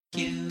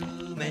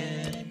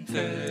Human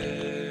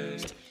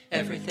first,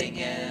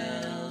 everything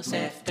else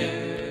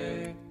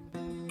after.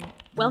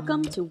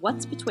 Welcome to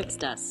What's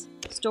Betwixt Us,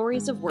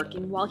 Stories of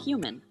Working While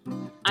Human.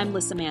 I'm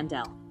Lissa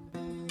Mandel.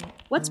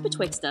 What's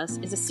Betwixt Us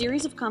is a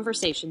series of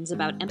conversations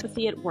about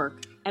empathy at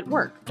work.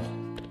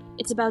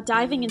 It's about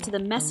diving into the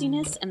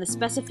messiness and the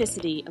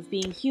specificity of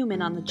being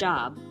human on the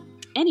job,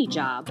 any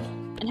job,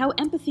 and how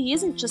empathy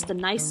isn't just a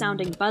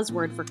nice-sounding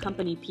buzzword for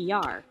company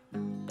PR.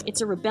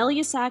 It's a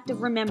rebellious act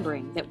of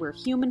remembering that we're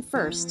human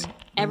first,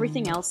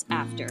 everything else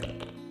after.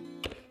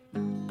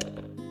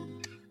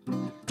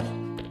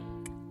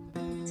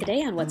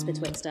 Today on What's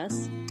Betwixt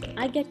Us,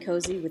 I get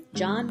cozy with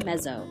John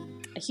Mezzo,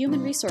 a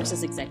human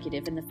resources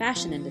executive in the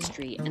fashion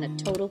industry and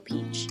a total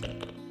peach.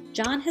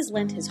 John has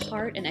lent his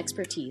heart and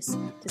expertise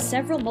to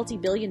several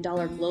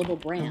multi-billion-dollar global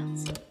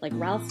brands like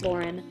Ralph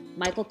Lauren,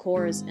 Michael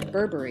Kors, and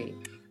Burberry,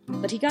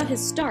 but he got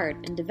his start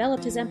and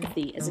developed his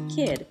empathy as a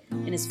kid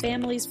in his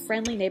family's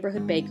friendly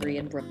neighborhood bakery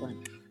in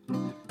Brooklyn.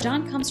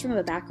 John comes from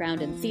a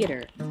background in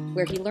theater,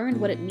 where he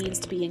learned what it means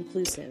to be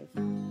inclusive,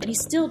 and he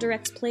still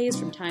directs plays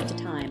from time to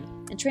time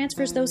and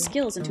transfers those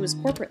skills into his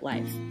corporate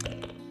life.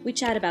 We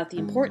chat about the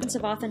importance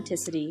of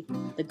authenticity,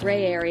 the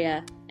gray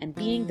area, and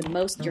being the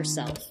most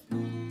yourself.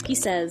 He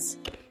says,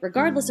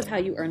 regardless of how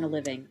you earn a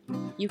living,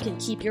 you can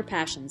keep your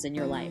passions in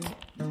your life.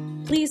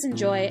 Please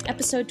enjoy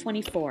episode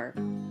 24,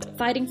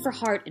 Fighting for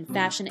Heart in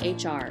Fashion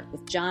HR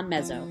with John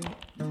Mezzo.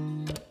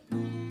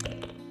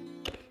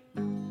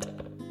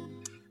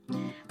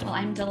 Well,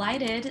 I'm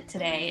delighted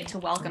today to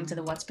welcome to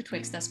the What's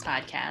Betwixt Us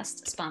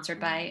podcast,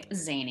 sponsored by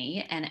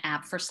Zany, an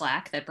app for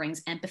Slack that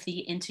brings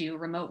empathy into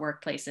remote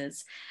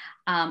workplaces.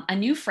 A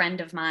new friend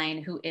of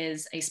mine who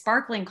is a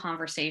sparkling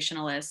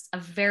conversationalist, a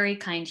very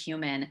kind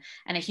human,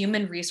 and a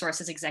human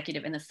resources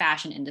executive in the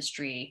fashion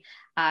industry,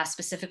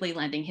 specifically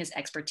lending his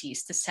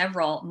expertise to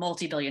several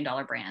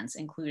multi-billion-dollar brands,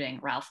 including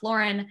Ralph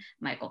Lauren,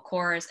 Michael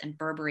Kors, and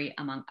Burberry,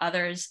 among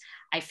others.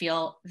 I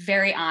feel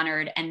very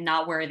honored and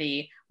not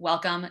worthy.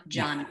 Welcome,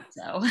 John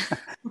Mezzo.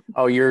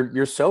 Oh,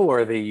 you're so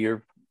worthy.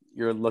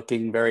 You're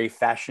looking very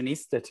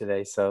fashionista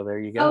today. So there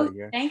you go.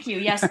 Oh, thank you.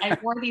 Yes, I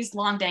wore these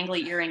long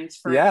dangly earrings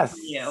for you.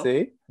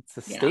 See, it's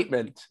a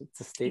statement. It's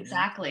a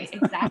statement.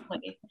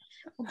 Exactly.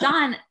 Well,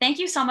 John, thank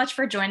you so much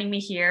for joining me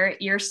here.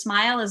 Your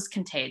smile is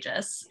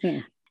contagious.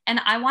 And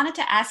I wanted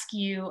to ask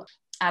you,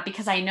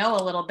 because I know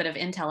a little bit of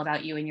intel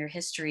about you and your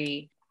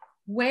history,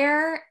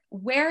 where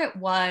it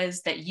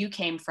was that you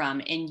came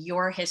from in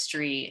your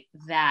history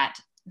that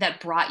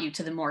brought you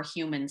to the more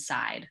human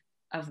side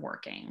of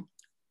working.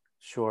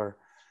 Sure.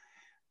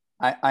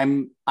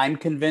 I'm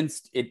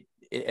convinced it,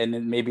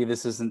 and maybe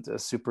this isn't a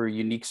super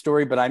unique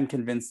story, but I'm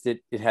convinced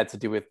it had to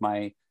do with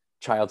my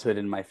childhood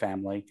and my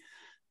family.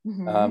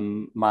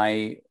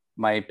 Mm-hmm.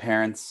 My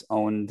parents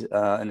owned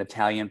an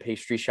Italian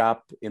pastry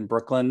shop in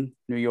Brooklyn,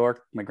 New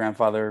York. My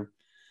grandfather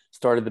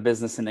started the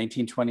business in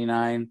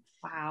 1929.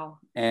 Wow.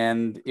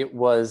 And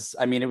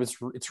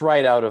it's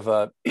right out of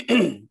a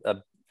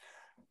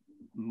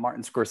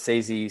Martin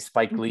Scorsese,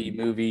 Spike Lee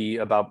movie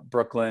about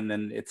Brooklyn,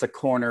 and it's a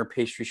corner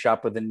pastry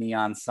shop with a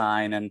neon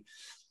sign, and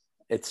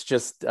it's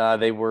just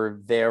they were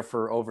there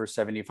for over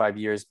 75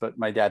 years, but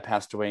my dad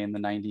passed away in the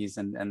 90s,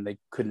 and they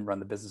couldn't run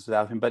the business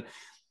without him. But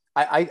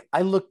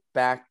I look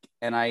back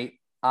and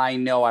I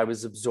know I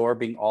was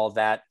absorbing all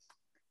that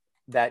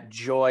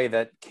joy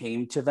that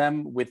came to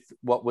them with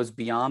what was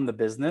beyond the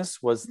business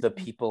was the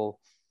people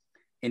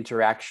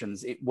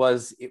interactions.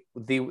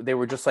 They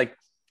were just like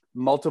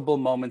multiple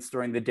moments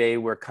during the day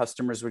where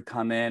customers would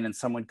come in and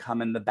someone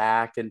come in the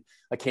back, and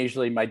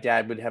occasionally my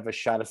dad would have a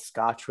shot of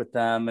scotch with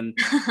them, and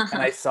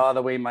I saw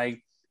the way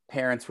my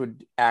parents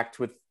would act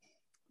with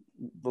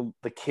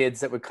the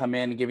kids that would come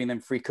in and giving them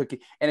free cookie,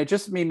 and it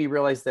just made me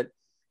realize that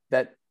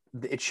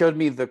it showed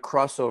me the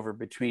crossover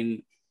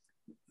between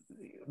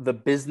the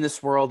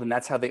business world, and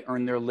that's how they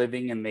earn their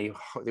living, and they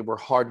were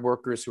hard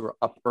workers who were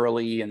up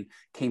early and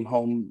came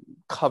home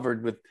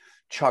covered with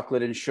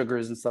chocolate and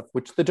sugars and stuff,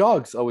 which the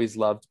dogs always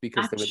loved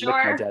because they would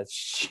lick my dad's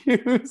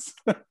shoes.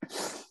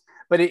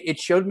 But it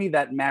showed me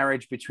that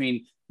marriage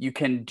between you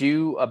can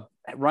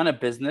run a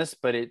business,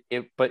 but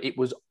it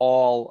was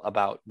all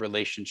about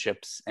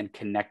relationships and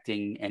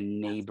connecting and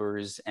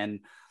neighbors,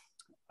 and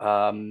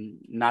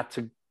not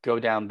to go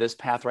down this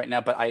path right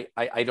now, but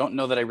I don't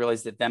know that I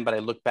realized it then, but I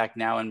look back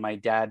now and my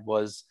dad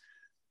was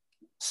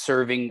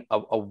serving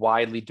a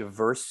widely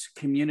diverse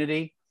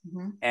community.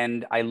 Mm-hmm.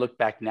 And I look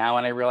back now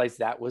and I realize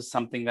that was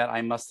something that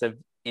I must have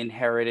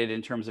inherited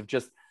in terms of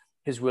just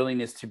his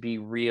willingness to be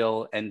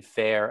real and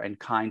fair and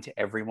kind to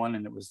everyone.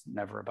 And it was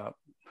never about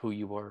who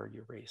you were or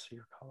your race or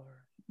your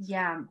color.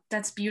 Yeah,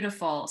 that's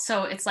beautiful.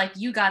 So it's like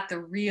you got the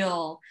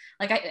real,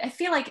 like, I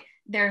feel like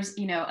there's,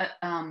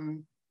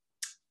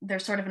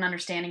 there's sort of an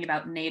understanding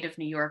about native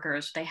New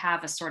Yorkers. They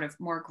have a sort of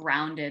more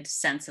grounded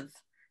sense of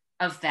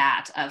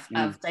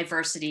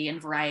diversity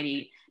and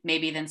variety,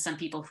 maybe than some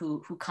people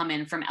who come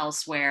in from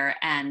elsewhere.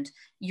 And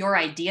your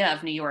idea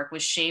of New York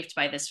was shaped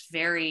by this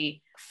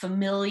very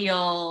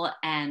familial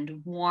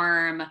and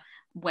warm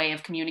way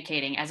of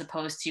communicating, as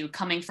opposed to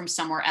coming from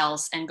somewhere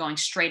else and going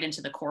straight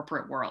into the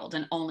corporate world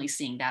and only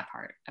seeing that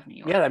part of New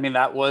York? Yeah, I mean,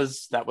 that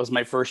was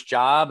my first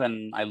job,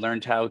 and I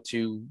learned how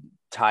to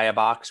tie a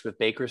box with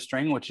baker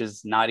string, which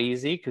is not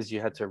easy because you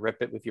had to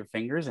rip it with your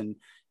fingers, and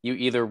you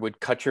either would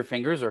cut your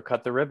fingers or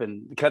cut the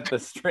ribbon, cut the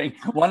string.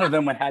 One of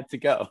them had to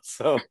go.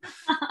 So,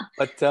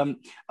 but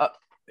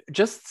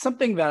just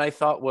something that I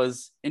thought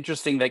was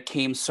interesting that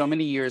came so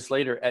many years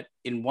later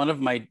in one of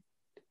my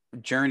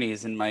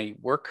journeys in my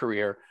work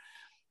career,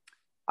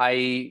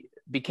 I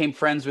became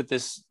friends with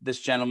this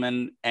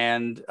gentleman,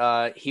 and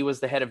he was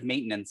the head of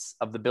maintenance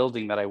of the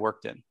building that I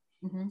worked in.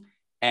 Mm-hmm.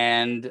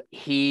 And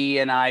he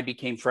and I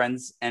became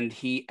friends, and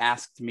he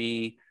asked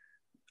me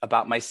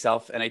about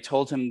myself, and I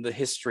told him the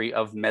history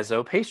of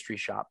Mezzo Pastry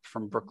Shop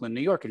from Brooklyn,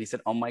 New York. And he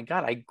said, "Oh my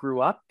God, I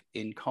grew up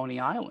in Coney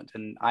Island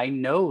and I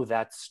know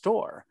that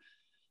store."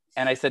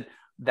 And I said,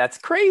 "That's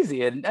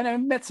crazy." And I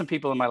met some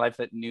people in my life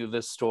that knew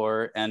this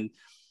store. And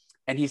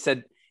he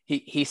said,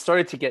 he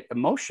started to get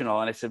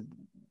emotional. And I said,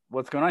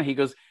 "What's going on?" He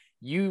goes,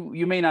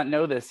 you may not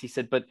know this." He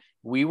said, "But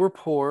we were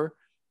poor,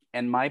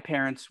 and my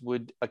parents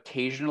would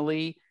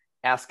occasionally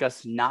ask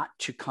us not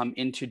to come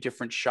into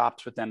different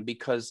shops with them,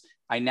 because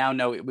I now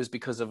know it was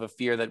because of a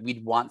fear that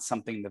we'd want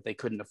something that they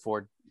couldn't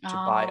afford to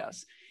buy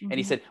us." Mm-hmm. And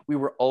he said, "We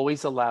were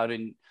always allowed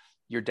in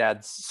your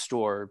dad's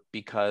store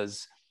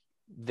because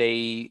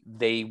they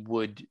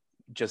would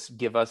just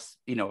give us,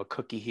 a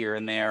cookie here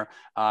and there."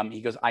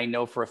 He goes, "I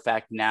know for a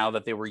fact now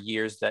that there were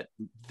years that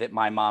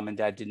my mom and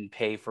dad didn't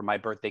pay for my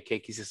birthday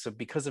cake." He says, "So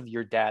because of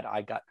your dad,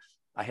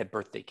 I had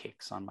birthday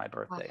cakes on my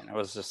birthday." Wow. And I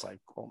was just like,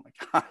 "Oh my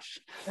gosh."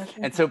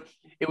 And so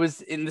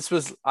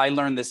I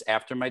learned this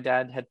after my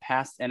dad had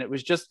passed. And it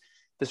was just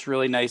this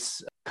really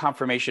nice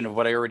confirmation of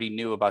what I already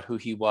knew about who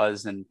he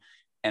was, and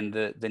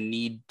the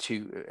need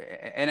to,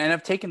 and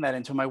I've taken that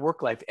into my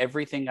work life.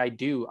 Everything I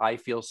do, I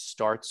feel,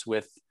 starts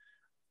with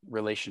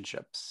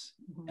relationships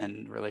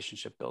and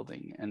relationship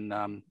building.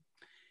 And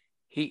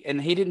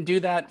he didn't do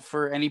that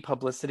for any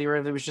publicity, or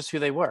it was just who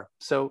they were.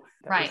 So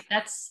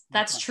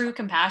that's true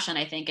compassion,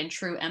 I think, and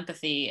true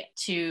empathy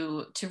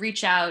to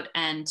reach out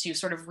and to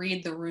sort of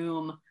read the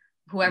room,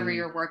 whoever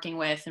you're working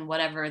with, and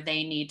whatever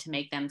they need to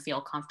make them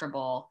feel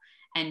comfortable.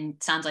 And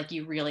it sounds like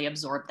you really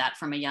absorbed that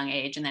from a young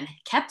age and then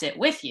kept it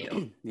with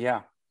you.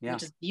 Yeah.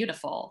 Which is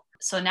beautiful.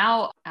 So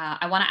now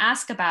I want to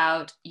ask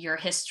about your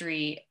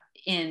history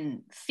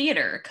in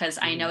theater, because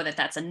I know that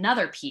that's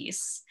another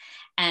piece.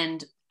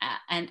 And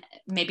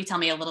maybe tell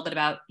me a little bit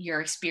about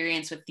your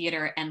experience with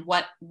theater and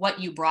what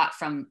you brought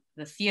from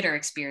the theater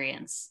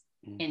experience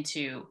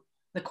into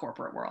the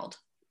corporate world.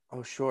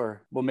 Oh,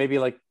 sure. Well, maybe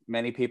like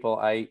many people,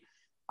 I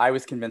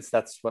was convinced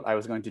that's what I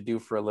was going to do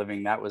for a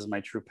living. That was my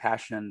true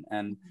passion.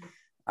 And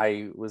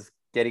I was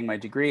getting my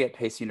degree at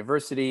Pace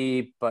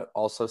University, but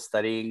also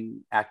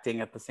studying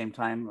acting at the same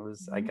time.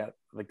 I had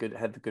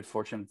the good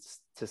fortune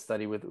to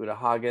study with Uta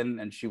Hagen,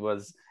 and she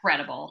was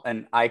incredible,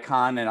 an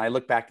icon. And I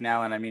look back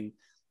now, and I mean,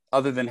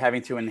 other than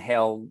having to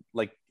inhale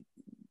like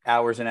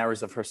hours and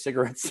hours of her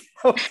cigarettes,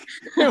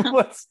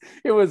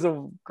 it was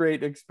a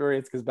great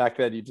experience, because back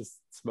then you just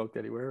smoked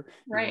anywhere.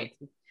 Right.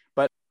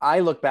 But I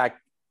look back,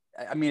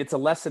 I mean, it's a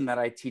lesson that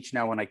I teach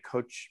now when I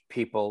coach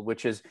people,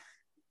 which is,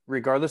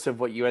 regardless of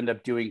what you end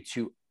up doing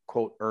to,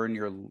 quote, earn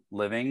your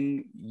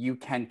living, you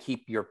can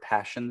keep your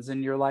passions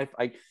in your life.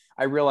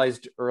 I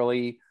realized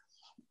early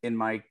in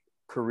my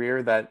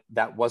career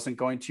that wasn't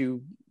going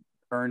to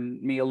earn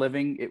me a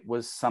living. It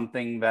was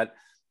something that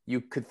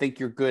you could think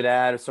you're good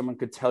at, or someone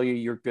could tell you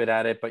you're good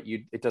at it, but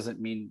it doesn't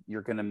mean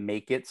you're going to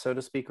make it, so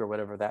to speak, or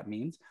whatever that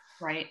means.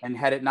 Right. And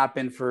had it not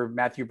been for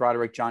Matthew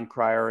Broderick, John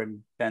Cryer, and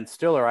Ben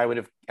Stiller, I would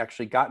have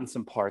actually gotten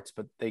some parts,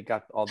 but they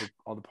got all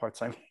the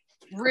parts I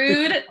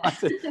rude.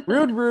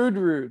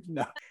 rude.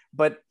 No,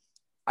 but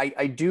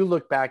I do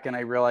look back and I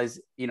realize,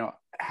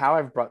 how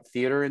I've brought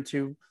theater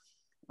into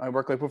my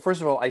work life. Well,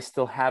 first of all, I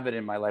still have it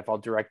in my life. I'll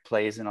direct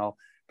plays and I'll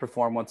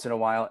perform once in a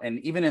while. And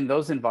even in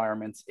those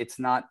environments, it's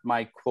not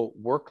my, quote,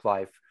 work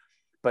life,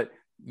 but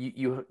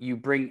you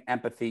bring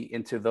empathy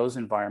into those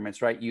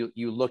environments, right?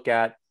 You look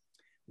at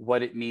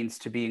what it means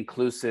to be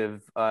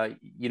inclusive.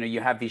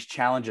 You have these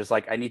challenges,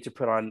 like I need to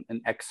put on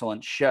an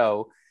excellent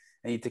show.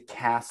 I need to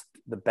cast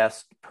the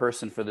best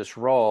person for this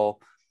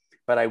role,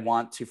 but I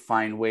want to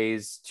find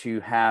ways to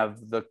have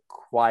the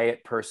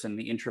quiet person,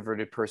 the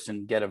introverted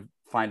person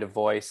find a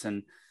voice,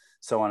 and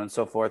so on and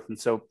so forth. And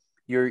so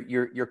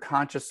you're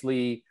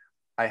consciously,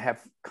 I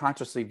have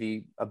consciously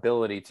the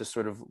ability to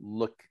sort of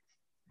look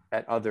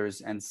at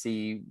others and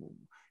see,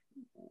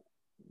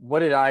 what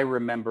did I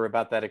remember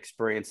about that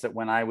experience, that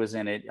when I was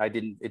in it,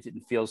 it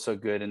didn't feel so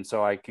good. And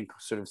so I can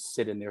sort of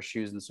sit in their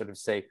shoes and sort of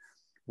say,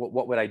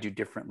 what would I do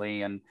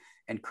differently? And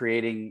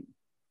creating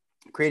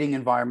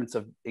environments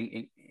of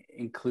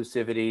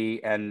inclusivity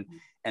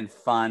and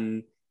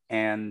fun.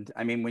 And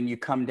I mean, when you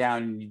come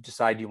down and you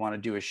decide you want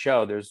to do a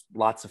show, there's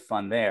lots of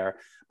fun there,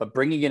 but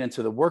bringing it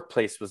into the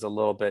workplace was a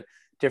little bit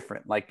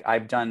different. Like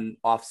I've done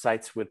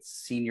offsites with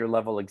senior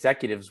level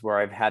executives where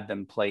I've had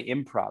them play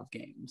improv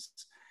games.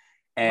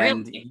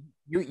 And really?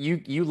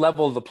 you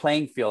level the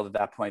playing field at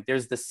that point.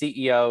 There's the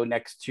CEO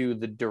next to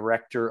the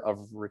director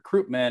of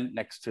recruitment,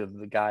 next to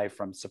the guy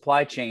from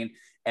supply chain,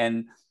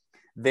 and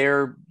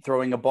they're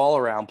throwing a ball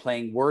around,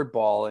 playing word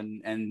ball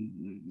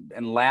and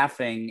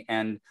laughing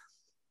and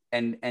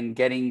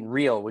getting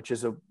real, which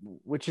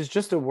is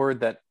just a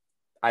word that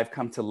I've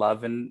come to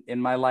love in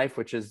my life,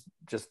 which is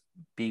just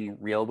being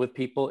real with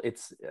people.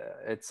 It's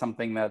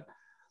something that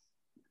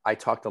I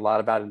talked a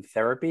lot about in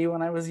therapy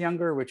when I was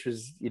younger, which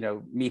was,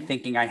 me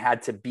thinking I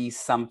had to be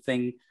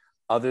something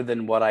other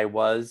than what I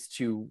was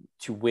to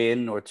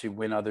win or to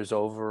win others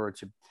over or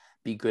to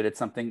be good at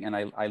something. And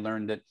I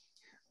learned that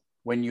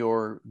when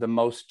you're the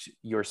most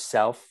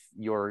yourself,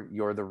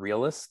 you're the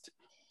realist.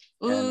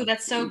 Ooh,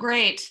 that's so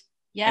great.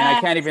 Yeah. And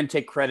I can't even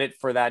take credit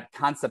for that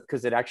concept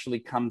because it actually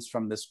comes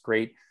from this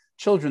great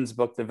children's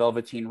book, The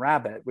Velveteen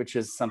Rabbit, which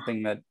is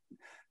something that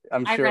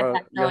I'm sure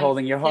you're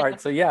holding your heart.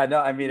 So yeah, no,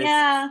 I mean,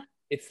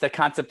 it's the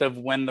concept of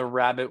when the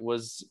rabbit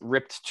was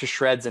ripped to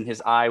shreds and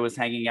his eye was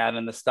hanging out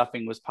and the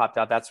stuffing was popped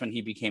out. That's when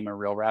he became a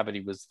real rabbit.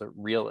 He was the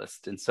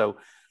realist. And so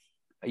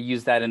I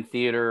use that in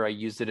theater. I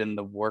use it in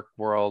the work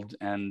world.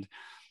 And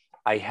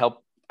I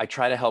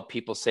try to help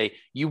people say,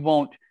 you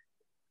won't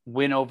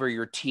win over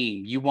your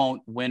team. You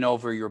won't win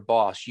over your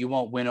boss. You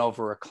won't win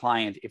over a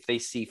client if they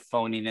see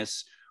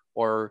phoniness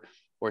or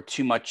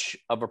too much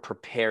of a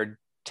prepared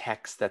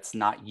text that's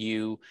not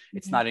you.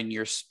 It's not in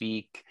your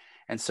speak.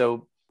 And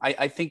so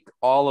I think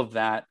all of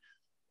that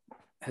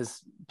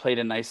has played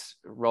a nice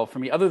role for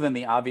me, other than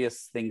the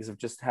obvious things of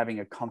just having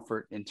a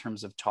comfort in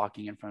terms of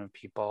talking in front of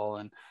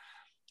people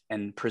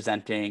and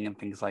presenting and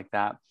things like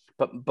that.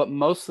 But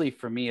mostly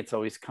for me, it's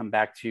always come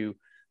back to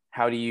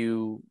how do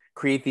you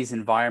create these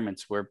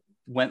environments where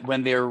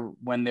when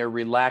they're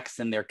relaxed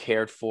and they're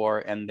cared for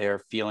and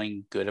they're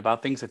feeling good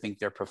about things, I think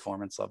their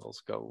performance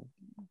levels go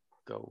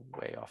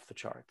way off the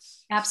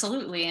charts.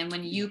 Absolutely. And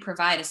when you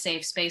provide a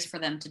safe space for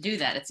them to do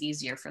that, it's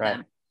easier for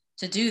them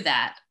to do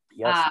that.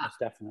 Yes, most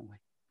definitely.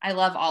 I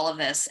love all of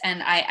this.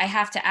 And I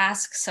have to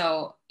ask,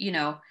 so,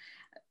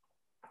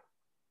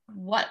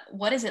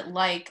 what is it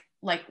like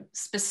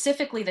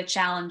specifically the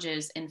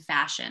challenges in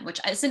fashion, which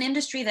is an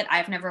industry that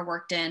I've never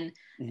worked in,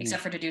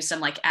 except for to do some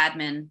like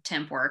admin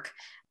temp work.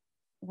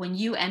 When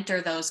you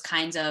enter those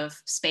kinds of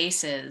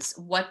spaces,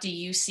 what do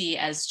you see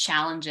as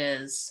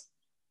challenges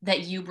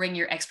that you bring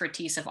your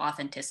expertise of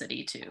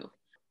authenticity to?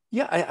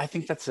 Yeah, I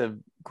think that's a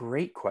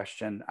great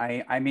question.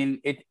 I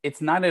mean,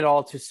 it's not at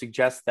all to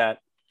suggest that,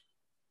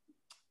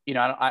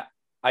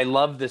 I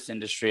love this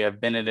industry. I've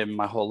been in it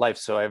my whole life.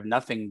 So I have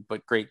nothing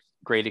but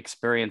great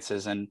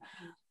experiences. And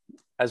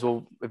as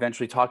we'll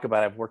eventually talk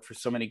about, I've worked for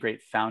so many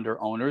great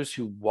founder owners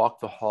who walk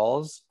the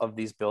halls of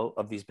these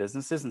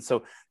businesses. And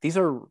so these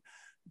are,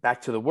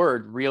 back to the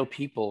word, real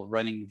people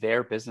running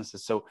their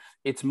businesses. So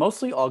it's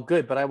mostly all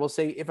good. But I will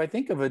say, if I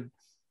think of a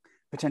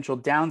potential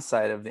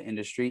downside of the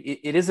industry,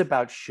 it is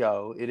about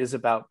show. It is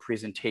about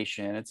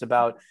presentation. It's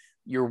about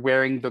you're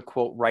wearing the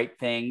quote right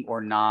thing or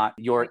not,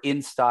 you're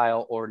in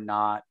style or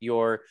not,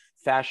 you're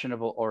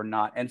fashionable or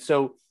not. And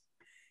so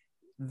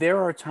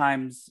there are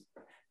times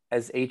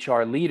as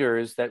HR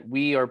leaders that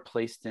we are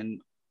placed in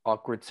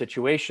awkward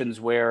situations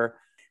where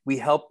we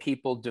help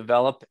people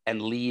develop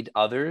and lead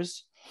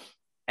others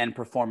and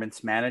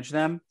performance manage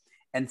them.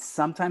 And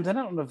sometimes, I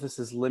don't know if this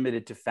is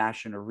limited to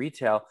fashion or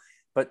retail,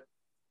 but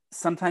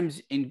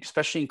sometimes,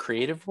 especially in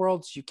creative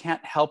worlds, you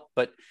can't help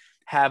but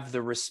have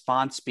the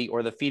response be,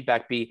 or the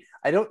feedback be,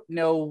 I don't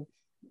know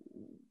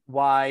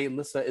why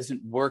Lissa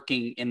isn't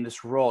working in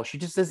this role. She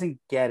just doesn't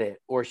get it,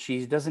 or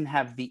she doesn't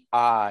have the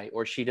eye,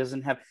 or she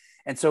doesn't have.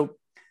 And so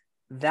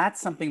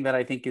that's something that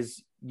I think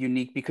is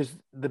unique, because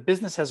the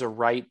business has a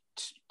right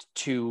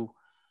to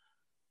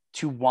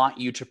want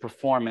you to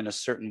perform in a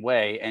certain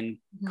way, and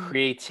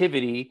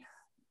creativity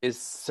is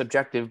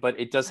subjective, but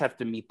it does have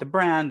to meet the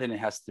brand, and it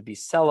has to be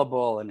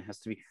sellable, and it has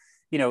to be,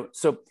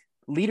 so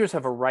leaders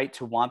have a right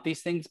to want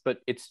these things, but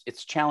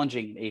it's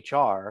challenging in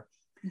HR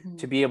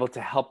to be able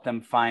to help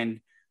them find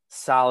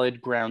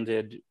solid,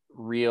 grounded,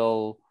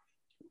 real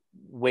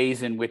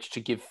ways in which to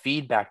give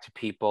feedback to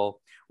people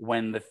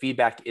when the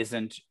feedback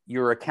isn't,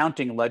 your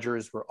accounting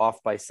ledgers were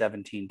off by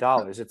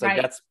 $17. It's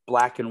like, that's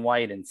black and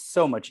white and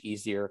so much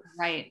easier.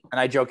 Right. And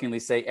I jokingly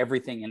say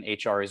everything in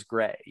HR is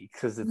gray,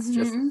 because it's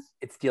just,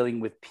 it's dealing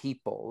with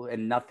people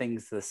and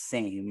nothing's the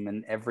same,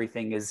 and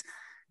everything is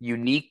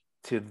unique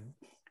to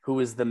who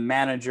is the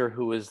manager,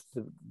 who is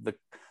the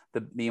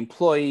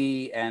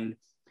employee, and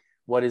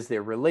what is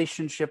their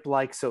relationship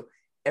like. So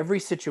every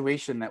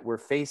situation that we're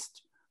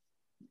faced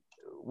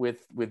with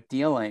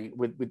dealing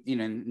with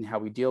and how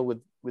we deal with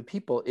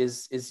people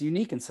is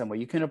unique in some way.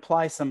 You can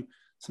apply some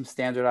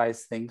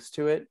standardized things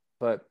to it,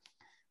 but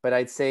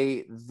I'd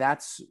say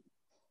that's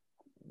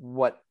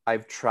what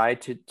I've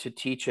tried to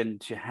teach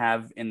and to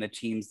have in the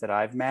teams that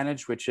I've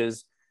managed, which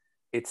is,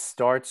 it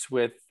starts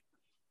with,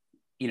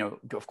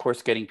 of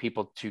course, getting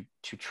people to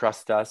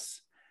trust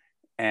us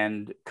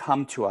and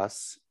come to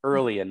us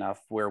early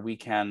enough where we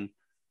can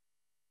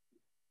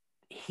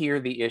hear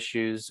the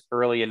issues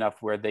early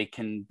enough where they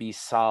can be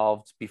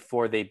solved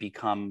before they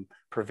become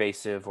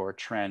pervasive or a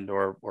trend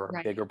or a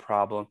Right. bigger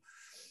problem.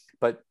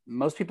 But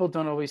most people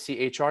don't always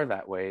see HR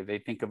that way. They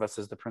think of us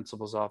as the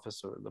principal's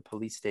office or the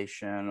police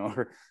station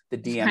or the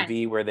Right.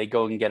 DMV where they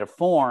go and get a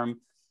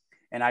form.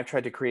 And I've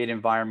tried to create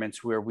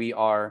environments where we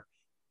are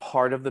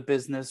part of the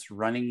business,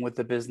 running with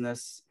the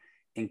business,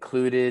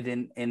 included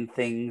in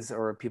things,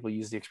 or people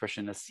use the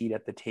expression a seat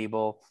at the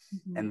table.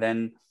 Mhm. And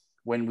then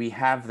when we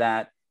have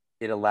that,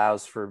 it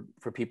allows for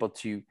people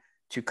to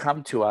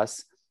come to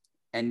us.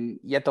 And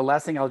yet the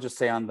last thing I'll just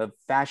say on the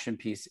fashion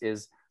piece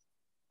is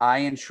I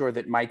ensure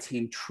that my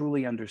team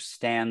truly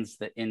understands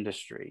the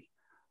industry.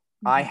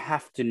 I Mhm.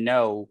 have to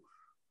know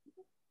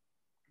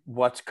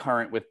what's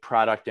current with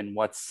product and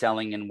what's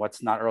selling and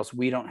what's not, or else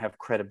we don't have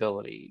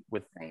credibility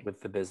with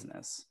Right. the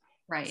business.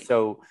 Right.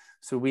 So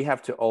we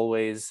have to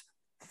always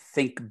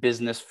think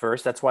business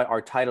first. That's why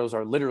our titles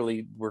are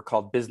literally, we're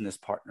called business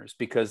partners,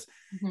 because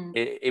Mhm.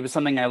 it was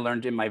something I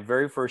learned in my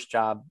very first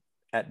job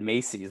at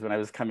Macy's when I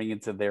was coming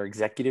into their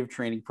executive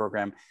training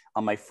program.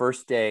 On my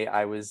first day,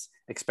 I was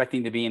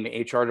expecting to be in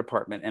the HR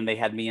department, and they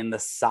had me in the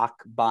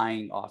sock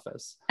buying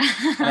office.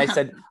 And I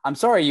said, "I'm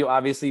sorry, you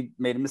obviously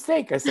made a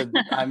mistake." I said,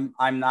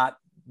 I'm not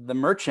the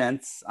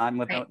merchants. I'm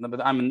Right.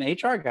 an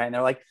HR guy." And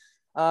they're like,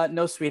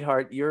 "No,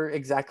 sweetheart, you're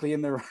exactly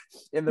in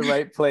the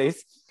right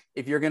place.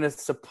 If you're going to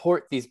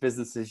support these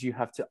businesses, you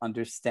have to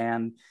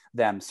understand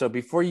them. So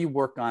before you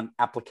work on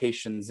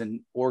applications and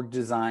org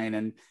design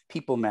and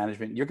people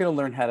management, you're going to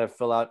learn how to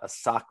fill out a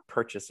sock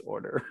purchase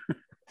order."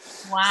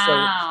 So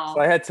I Wow.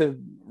 had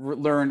to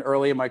learn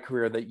early in my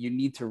career that you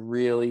need to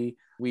really,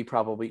 we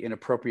probably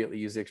inappropriately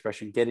use the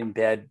expression, get in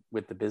bed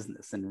with the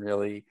business and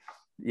really,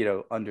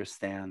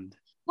 understand.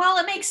 Well,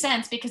 it makes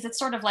sense because it's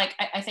sort of like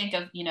I think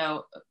of,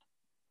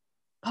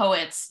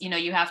 poets,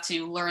 you have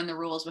to learn the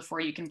rules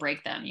before you can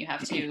break them. You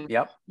have to,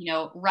 Yep.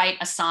 write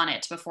a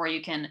sonnet before you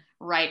can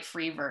write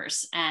free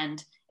verse.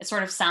 And it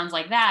sort of sounds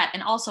like that.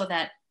 And also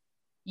that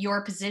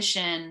your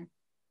position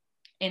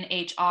in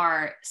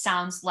HR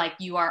sounds like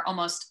you are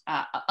almost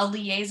a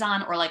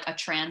liaison or like a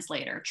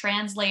translator,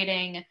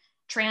 translating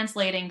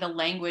the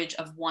language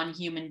of one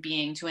human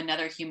being to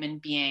another human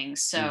being.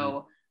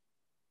 Mm-hmm.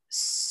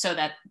 So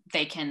that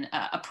they can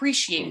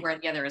appreciate where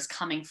the other is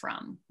coming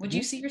from. Would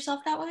you Mm-hmm. see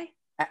yourself that way?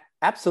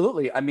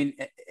 Absolutely. I mean,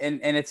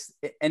 and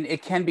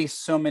it can be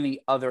so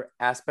many other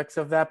aspects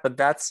of that, but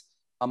that's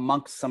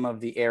amongst some of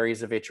the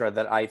areas of HR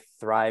that I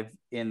thrive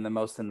in the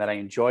most and that I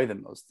enjoy the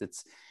most.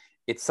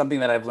 It's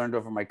something that I've learned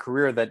over my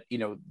career that,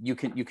 you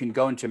can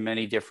go into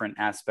many different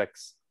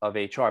aspects of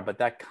HR, but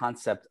that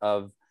concept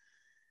of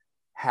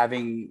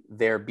having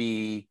there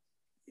be,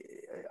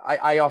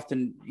 I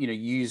often,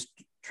 use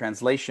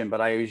translation,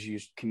 but I always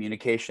use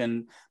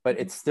communication, but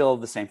it's still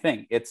the same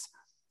thing. It's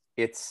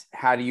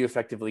how do you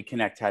effectively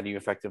connect? How do you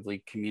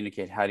effectively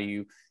communicate? How do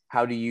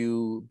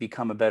you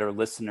become a better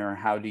listener?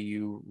 How do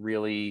you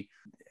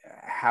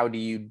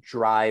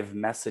drive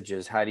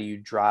messages? How do you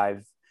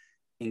drive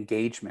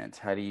engagement?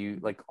 How do you,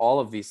 like,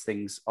 all of these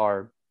things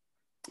are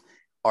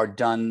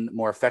done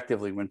more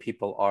effectively when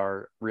people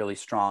are really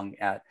strong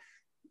at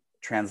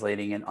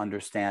translating and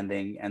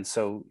understanding. And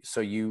so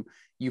you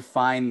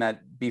find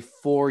that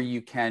before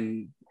you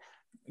can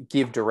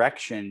give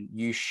direction,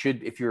 you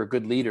should, if you're a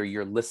good leader,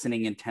 you're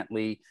listening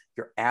intently,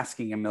 you're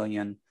asking a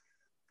million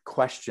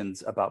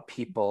questions about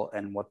people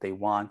and what they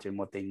want and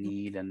what they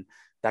need. And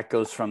that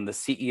goes from the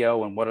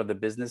CEO and what are the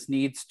business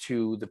needs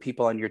to the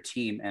people on your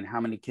team and how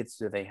many kids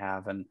do they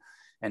have and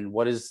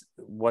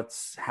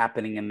what's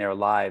happening in their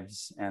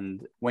lives.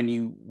 And when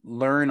you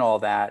learn all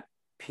that,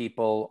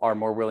 people are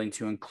more willing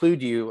to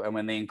include you. And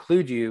when they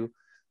include you,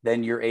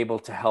 then you're able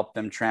to help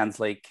them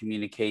translate,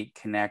 communicate,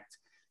 connect,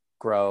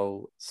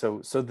 grow.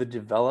 So the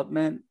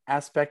development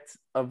aspect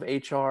of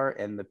HR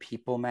and the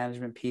people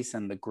management piece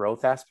and the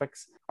growth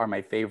aspects are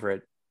my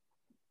favorite,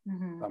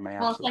 Mm-hmm. are my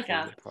Well, it's absolute like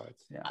favorite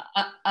parts.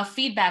 Yeah. a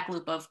feedback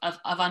loop of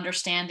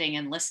understanding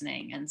and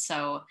listening. And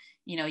so,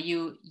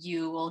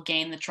 you will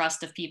gain the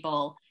trust of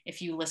people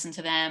if you listen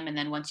to them. And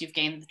then once you've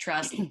gained the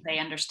trust, they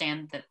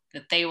understand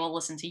that they will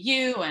listen to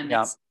you. And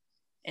Yeah.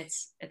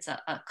 it's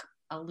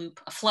a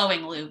loop, a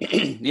flowing loop.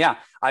 Yeah.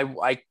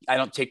 I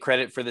don't take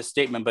credit for this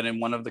statement, but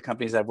in one of the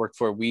companies I've worked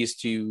for, we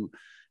used to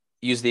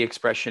use the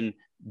expression,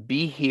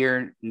 be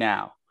here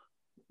now,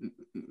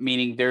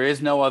 meaning there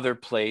is no other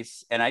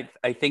place. And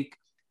I think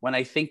when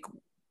I think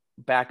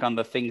back on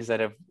the things that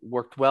have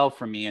worked well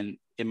for me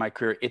in my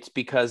career, it's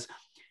because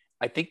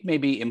I think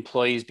maybe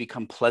employees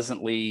become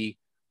pleasantly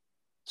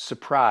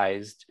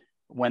surprised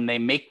when they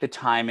make the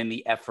time and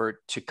the effort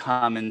to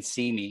come and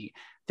see me.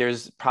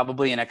 There's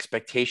probably an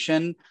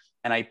expectation,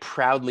 and I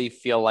proudly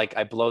feel like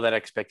I blow that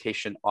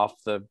expectation off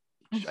I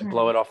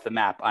blow it off the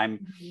map.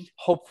 I'm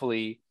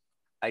hopefully,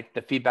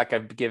 the feedback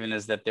I've given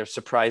is that they're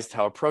surprised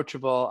how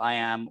approachable I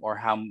am, or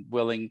how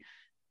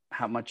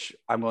much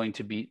I'm willing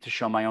to be, to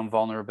show my own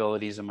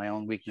vulnerabilities and my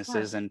own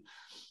weaknesses. Sure.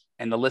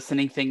 And the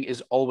listening thing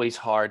is always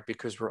hard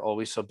because we're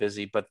always so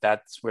busy, but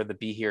that's where the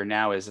be here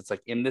now is. It's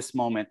like, in this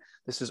moment,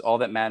 this is all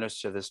that matters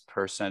to this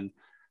person.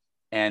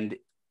 And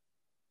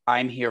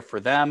I'm here for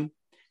them.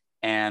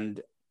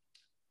 And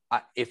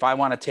if I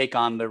want to take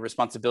on the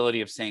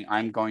responsibility of saying,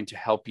 I'm going to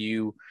help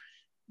you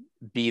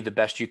be the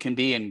best you can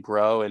be and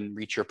grow and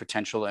reach your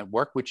potential at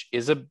work, which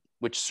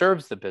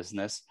serves the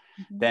business,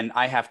 then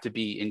I have to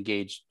be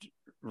engaged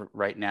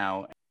right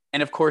now.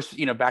 And of course,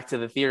 back to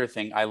the theater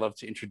thing, I love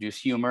to introduce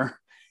humor.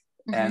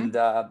 And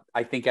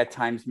I think at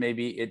times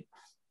maybe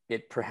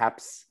it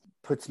perhaps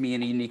puts me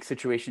in a unique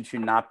situation to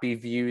not be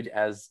viewed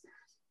as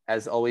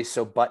always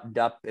so buttoned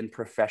up and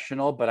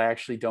professional, but I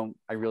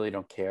really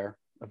don't care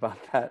about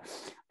that.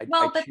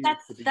 But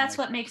that's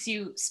what makes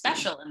you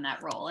special in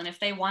that role. And if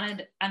they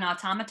wanted an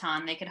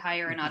automaton, they could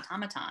hire an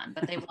automaton,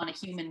 but they want a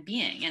human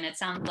being. And it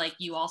sounds like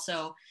you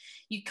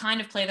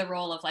kind of play the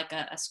role of like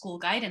a school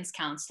guidance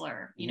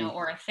counselor,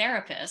 or a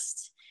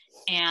therapist.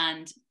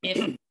 And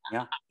if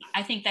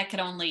I think that could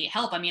only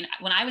help. I mean,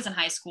 when I was in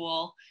high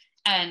school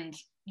and,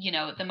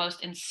 the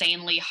most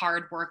insanely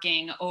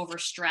hardworking,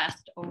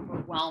 overstressed,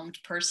 overwhelmed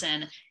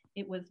person,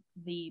 it was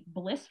the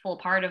blissful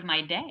part of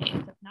my day.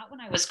 Not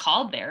when I was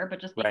called there, but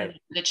just because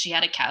that she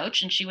had a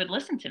couch and she would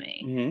listen to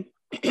me.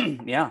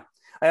 Yeah.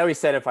 I always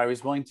said if I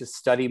was willing to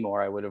study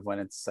more, I would have went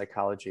into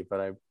psychology,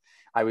 but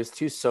I was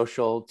too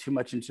social, too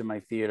much into my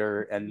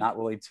theater, and not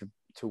willing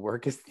to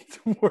work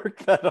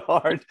that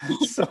hard.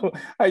 So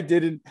I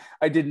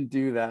didn't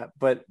do that.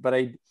 But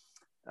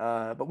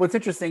what's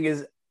interesting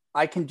is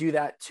I can do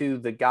that to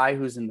the guy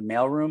who's in the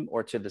mailroom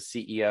or to the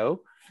CEO,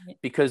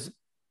 because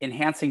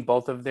enhancing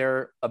both of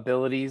their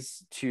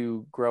abilities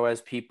to grow as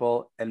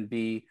people and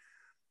be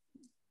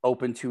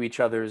open to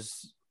each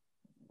other's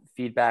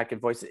feedback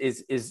and voice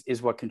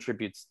is what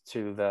contributes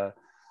to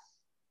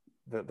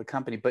the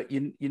company. But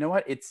you know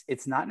what?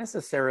 It's not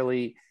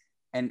necessarily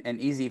an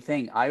easy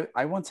thing.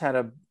 I once had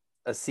a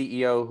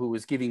CEO who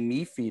was giving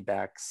me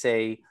feedback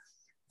say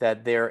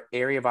that their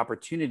area of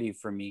opportunity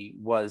for me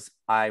was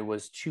I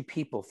was too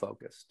people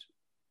focused.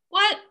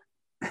 What?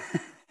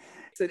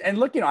 And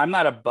look, I'm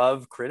not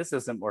above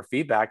criticism or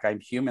feedback. I'm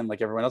human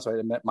like everyone else.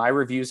 Right? My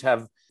reviews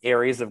have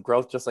areas of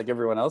growth just like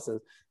everyone else's.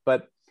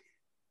 But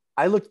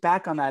I looked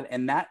back on that,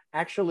 and that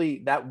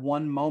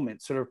one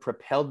moment sort of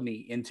propelled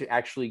me into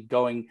actually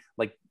going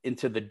like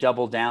into the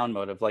double down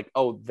mode of like,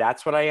 oh,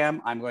 that's what I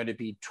am. I'm going to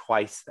be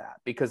twice that.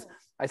 Because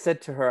I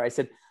said to her,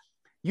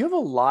 you have a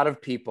lot of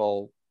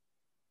people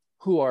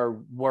who are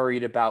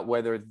worried about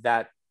whether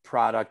that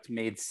product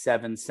made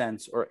 7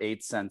 cents or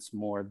 8 cents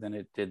more than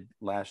it did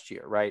last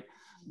year, right?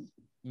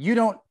 You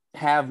don't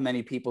have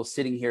many people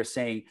sitting here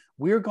saying,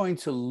 we're going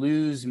to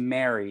lose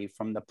Mary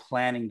from the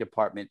planning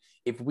department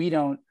if we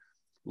don't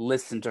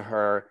listen to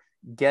her,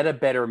 get a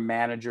better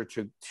manager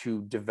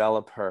to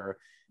develop her,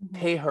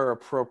 pay her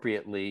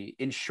appropriately,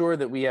 ensure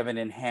that we have an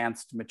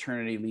enhanced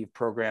maternity leave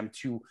program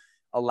to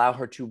allow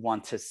her to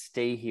want to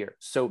stay here.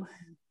 So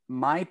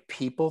my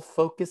people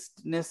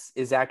focusedness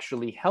is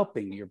actually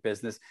helping your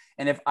business.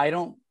 And if I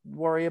don't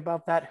worry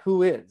about that,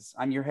 who is?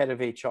 I'm your head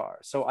of HR.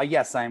 So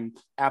yes, I'm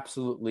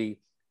absolutely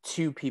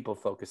too people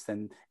focused,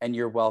 and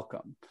you're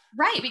welcome.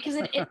 Right. Because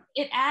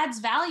it adds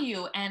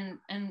value and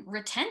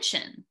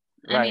retention.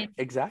 I mean,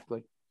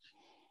 exactly.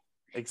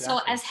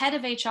 So as head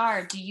of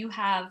HR, do you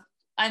have,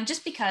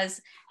 just because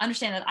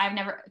understand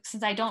that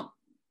since I don't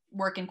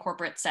work in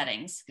corporate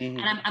settings,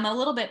 and I'm a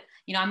little bit,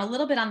 I'm a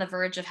little bit on the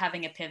verge of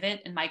having a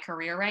pivot in my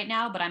career right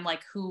now, but I'm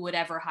like, who would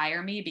ever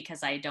hire me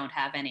because I don't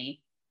have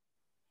any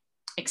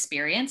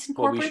experience in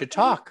corporate. Well, we should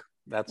talk.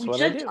 That's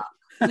what I do.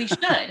 We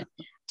should.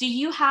 Do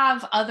you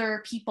have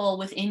other people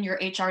within your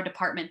HR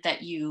department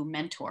that you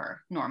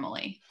mentor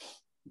normally?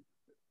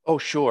 Oh,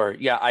 sure.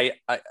 Yeah.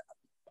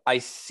 I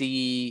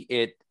see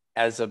it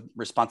as a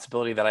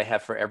responsibility that I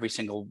have for every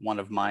single one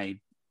of my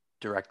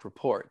direct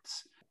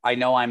reports. I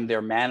know I'm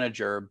their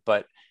manager,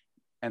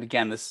 and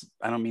again,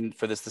 I don't mean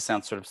for this to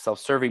sound sort of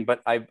self-serving,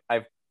 but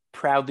I've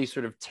proudly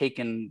sort of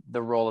taken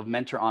the role of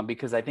mentor on,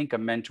 because I think a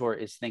mentor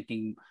is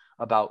thinking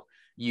about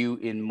you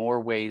in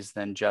more ways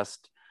than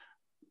just,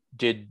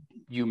 did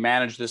you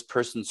manage this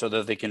person so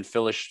that they can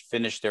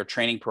finish their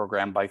training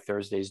program by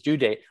Thursday's due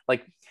date?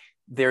 Like,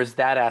 there's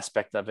that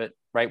aspect of it,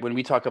 right? When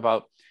we talk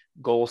about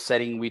goal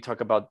setting, we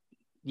talk about,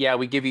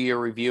 we give you your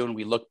review and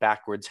we look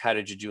backwards. How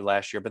did you do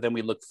last year? But then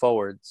we look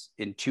forwards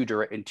in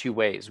two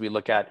ways. We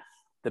look at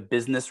the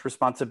business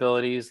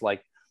responsibilities,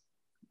 like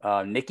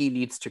Nikki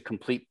needs to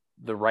complete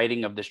the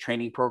writing of this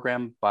training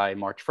program by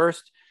March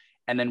 1st.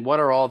 And then what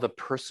are all the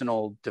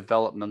personal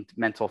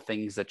developmental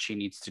things that she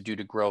needs to do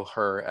to grow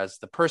her as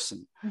the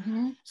person?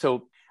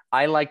 So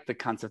I like the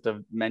concept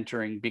of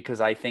mentoring,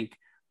 because I think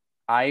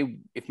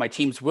if my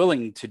team's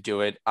willing to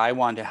do it, I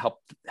want to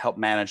help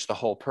manage the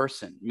whole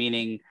person,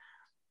 meaning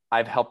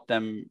I've helped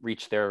them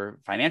reach their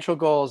financial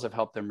goals. I've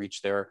helped them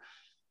reach their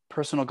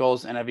personal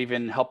goals. And I've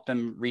even helped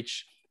them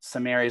reach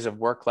some areas of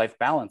work-life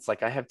balance.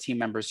 Like, I have team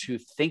members who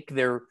think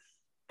they're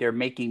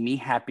making me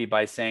happy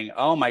by saying,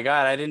 oh my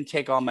God, I didn't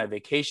take all my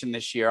vacation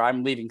this year.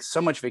 I'm leaving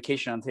so much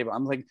vacation on the table.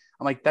 I'm like,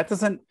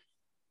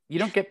 you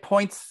don't get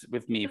points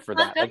with me for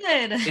that. Like,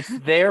 it's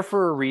there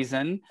for a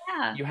reason.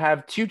 Yeah. You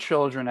have 2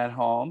 children at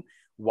home.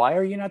 Why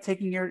are you not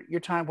taking your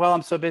time? Well,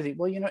 I'm so busy.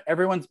 Well,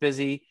 everyone's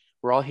busy.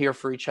 We're all here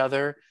for each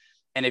other.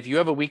 And if you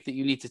have a week that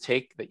you need to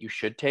take, that you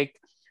should take,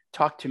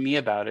 talk to me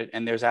about it.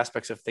 And there's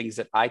aspects of things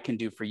that I can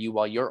do for you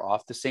while you're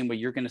off, the same way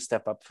you're going to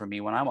step up for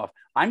me when I'm off.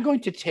 I'm going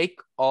to take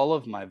all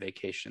of my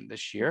vacation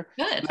this year.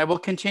 Good. And I will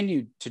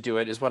continue to do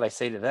it, is what I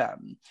say to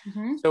them.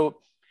 Mm-hmm. So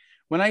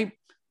when I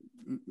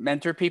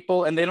mentor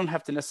people, and they don't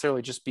have to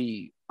necessarily just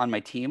be on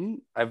my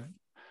team, I've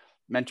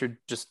mentored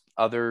just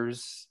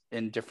others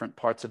in different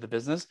parts of the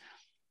business.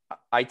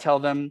 I tell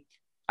them,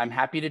 I'm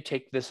happy to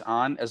take this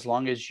on as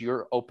long as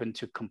you're open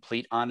to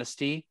complete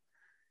honesty,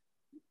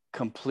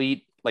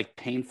 complete, like,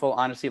 painful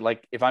honesty.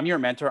 Like, if I'm your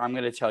mentor, I'm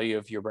going to tell you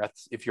if your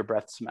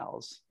breath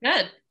smells.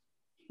 Good.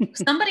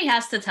 Somebody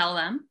has to tell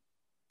them.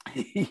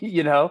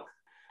 You know?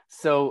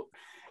 So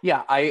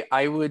yeah,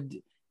 I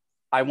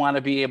want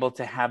to be able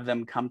to have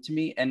them come to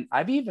me. And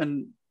I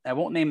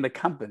won't name the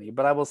company,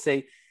 but I will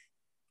say,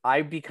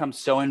 I become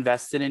so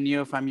invested in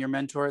you if I'm your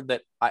mentor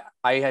that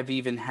I have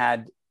even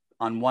had,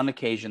 on one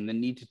occasion, the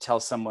need to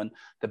tell someone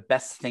the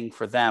best thing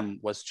for them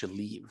was to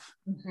leave.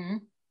 Mm-hmm.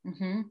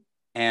 Mm-hmm.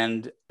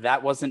 And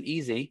that wasn't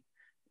easy,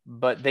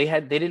 but they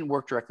didn't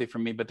work directly for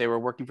me, but they were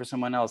working for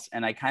someone else.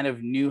 And I kind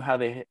of knew how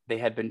they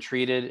had been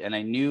treated, and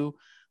I knew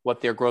what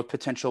their growth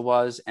potential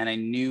was. And I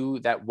knew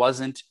that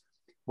wasn't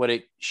what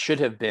it should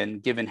have been,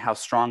 given how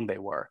strong they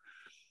were.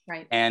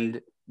 Right.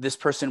 And this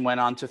person went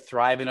on to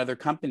thrive in other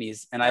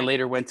companies. And I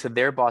later went to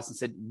their boss and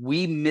said,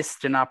 we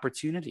missed an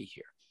opportunity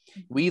here.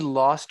 We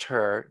lost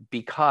her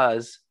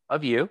because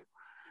of you.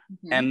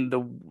 Mm-hmm. And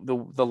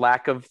the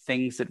lack of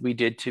things that we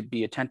did to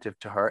be attentive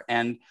to her.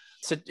 And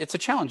it's a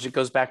challenge. It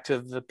goes back to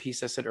the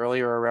piece I said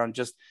earlier around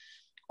just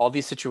all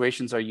these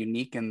situations are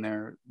unique and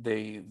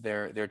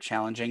they're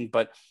challenging.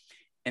 But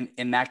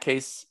in that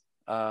case,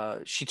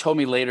 she told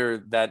me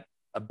later that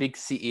a big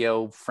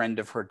CEO friend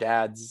of her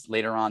dad's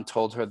later on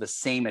told her the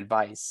same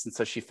advice. And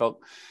so she felt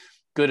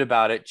good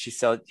about it. She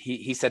said,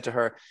 he said to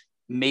her,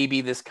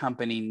 maybe this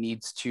company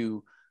needs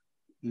to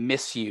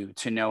miss you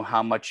to know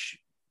how much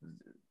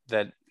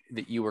that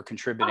you were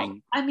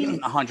contributing. I mean,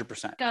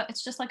 100%.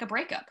 It's just like a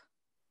breakup,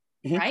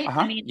 mm-hmm. right?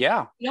 Uh-huh. I mean,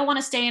 yeah. You don't want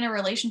to stay in a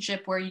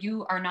relationship where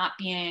you are not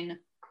being,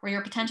 where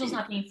your potential is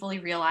not being fully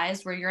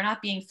realized, where you're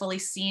not being fully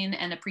seen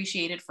and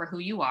appreciated for who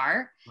you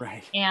are.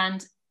 Right.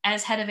 And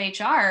as head of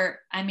HR,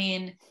 I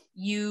mean,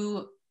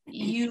 you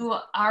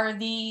are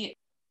the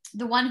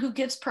one who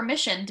gives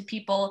permission to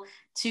people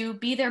to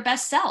be their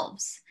best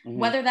selves, mm-hmm.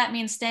 whether that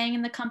means staying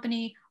in the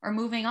company or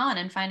moving on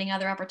and finding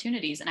other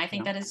opportunities. And I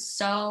think that is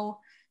so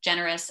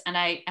generous. And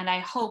I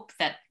hope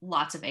that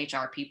lots of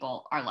HR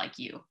people are like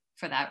you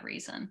for that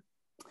reason.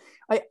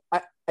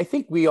 I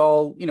think we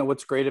all,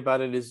 what's great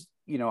about it is,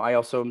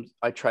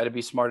 I try to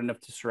be smart enough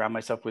to surround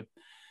myself with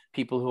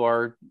people who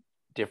are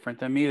different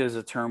than me. There's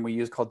a term we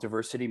use called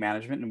diversity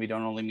management, and we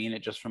don't only mean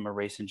it just from a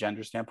race and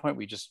gender standpoint.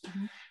 We just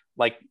mm-hmm.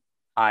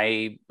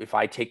 If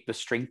I take the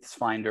Strengths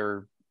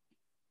Finder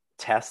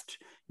test,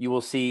 you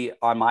will see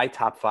on my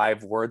top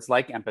 5 words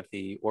like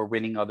empathy or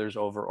winning others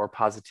over or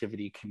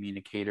positivity,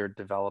 communicator,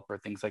 developer,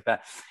 things like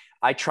that.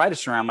 I try to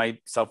surround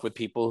myself with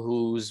people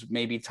whose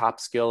maybe top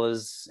skill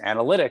is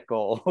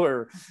analytical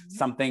or mm-hmm.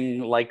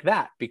 something like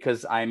that,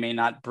 because I may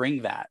not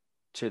bring that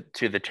to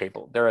the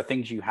table. There are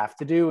things you have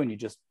to do, and you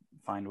just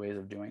find ways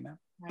of doing that.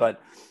 Right.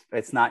 But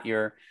it's not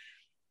your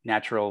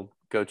natural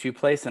go-to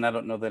place. And I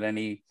don't know that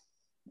any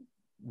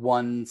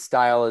one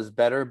style is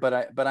better, but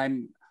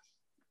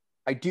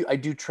I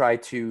do try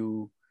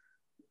to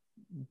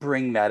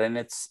bring that, and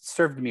it's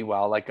served me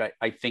well. Like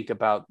I think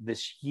about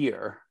this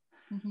year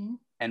mm-hmm.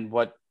 and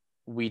what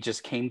we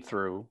just came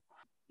through.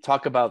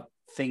 Talk about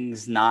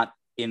things not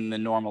in the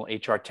normal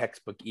HR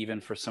textbook,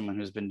 even for someone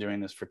who's been doing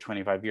this for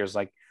 25 years.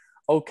 Like,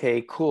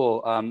 okay,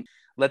 cool.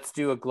 Let's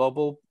do a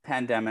global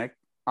pandemic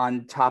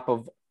on top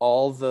of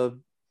all the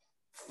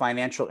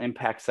financial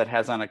impacts that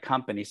has on a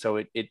company. So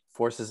it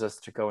forces us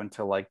to go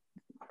into like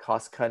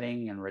cost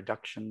cutting and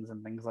reductions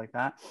and things like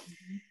that.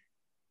 Mm-hmm.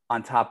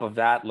 On top of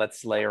that,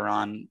 let's layer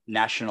on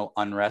national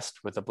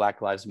unrest with the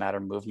Black Lives Matter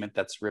movement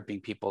that's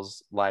ripping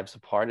people's lives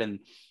apart. And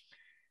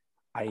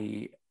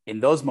in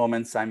those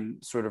moments, I'm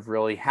sort of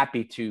really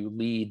happy to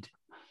lead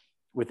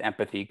with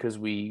empathy, because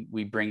we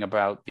bring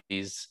about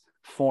these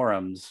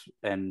forums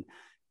and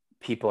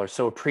people are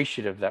so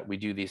appreciative that we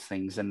do these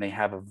things, and they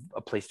have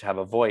a place to have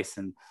a voice.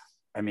 And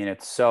I mean,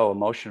 it's so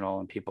emotional,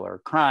 and people are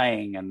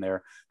crying and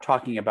they're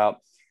talking about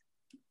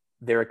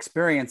their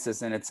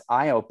experiences, and it's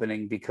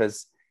eye-opening,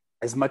 because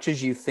as much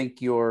as you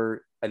think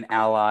you're an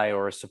ally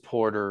or a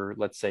supporter,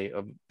 let's say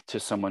to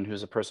someone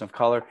who's a person of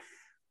color,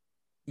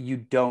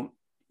 you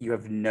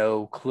have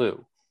no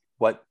clue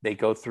what they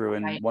go through.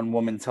 And right. One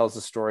woman tells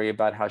a story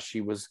about how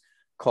she was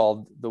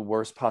called the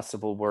worst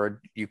possible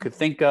word you could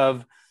think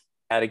of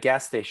at a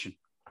gas station,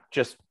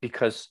 just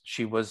because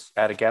she was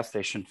at a gas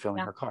station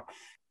filling her car.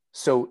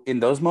 So in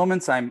those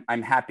moments, I'm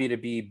happy to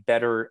be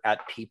better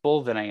at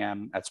people than I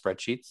am at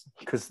spreadsheets,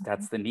 because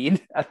that's the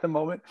need at the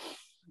moment.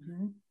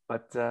 Mm-hmm.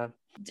 But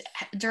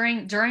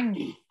during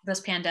this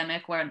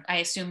pandemic, where I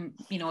assume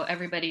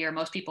everybody or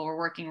most people were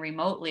working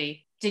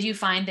remotely, did you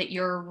find that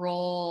your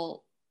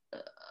role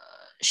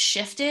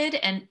shifted,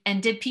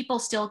 and did people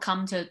still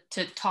come to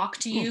talk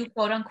to you,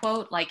 quote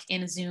unquote, like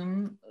in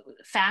Zoom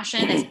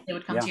fashion, as they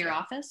would come to your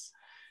office?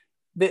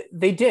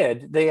 They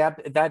did.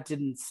 That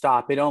didn't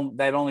stop.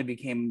 That only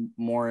became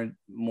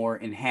more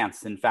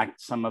enhanced. In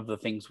fact, some of the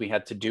things we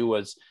had to do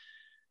was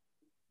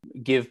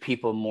give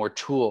people more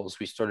tools.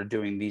 We started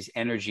doing these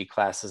energy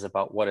classes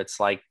about what it's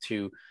like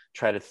to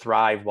try to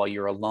thrive while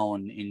you're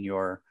alone in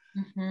your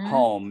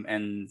home.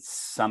 And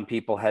some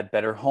people had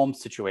better home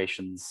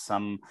situations.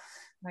 Some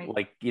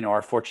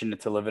are fortunate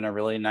to live in a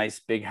really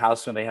nice big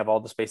house where they have all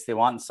the space they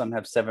want. And some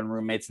have 7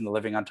 roommates and they're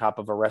living on top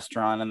of a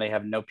restaurant and they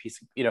have no peace,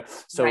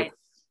 so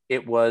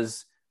it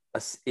was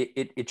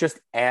it just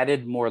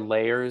added more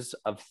layers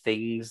of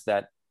things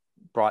that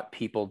brought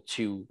people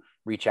to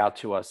reach out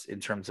to us in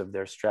terms of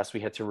their stress. We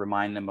had to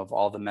remind them of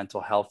all the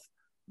mental health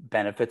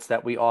benefits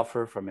that we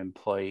offer, from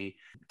employee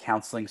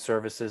counseling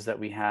services that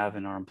we have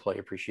in our employee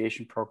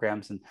appreciation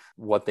programs, and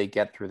what they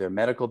get through their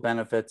medical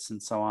benefits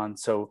and so on.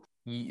 So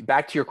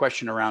back to your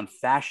question around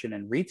fashion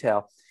and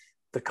retail,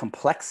 the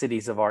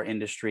complexities of our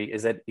industry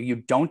is that you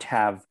don't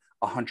have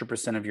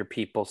 100% of your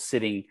people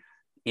sitting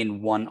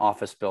in one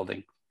office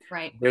building.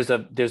 Right. There's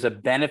a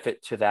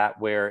benefit to that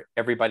where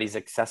everybody's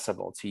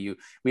accessible to you.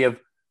 We have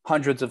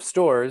hundreds of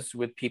stores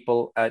with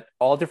people at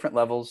all different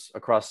levels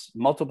across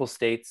multiple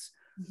states,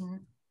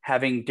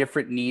 having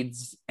different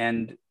needs,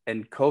 and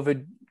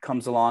COVID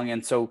comes along.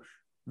 And so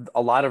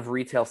a lot of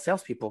retail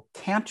salespeople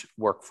can't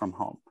work from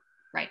home.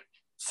 Right.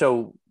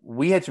 So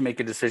we had to make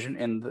a decision,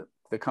 and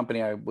the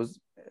company I was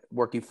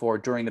working for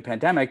during the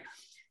pandemic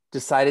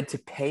decided to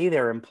pay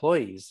their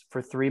employees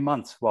for 3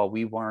 months while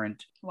we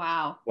weren't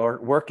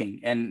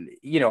working. And,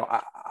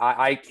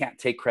 I can't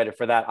take credit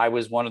for that. I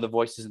was one of the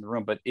voices in the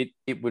room, but it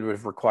would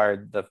have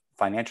required the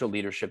financial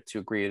leadership to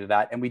agree to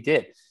that. And we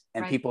did.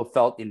 And people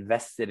felt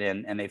invested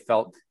in, and they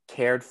felt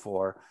cared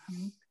for.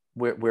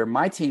 Where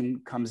my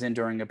team comes in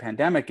during a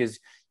pandemic is,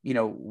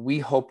 we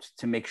hoped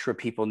to make sure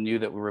people knew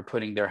that we were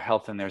putting their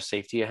health and their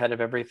safety ahead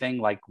of everything.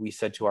 Like we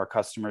said to our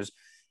customers,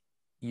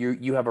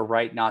 you have a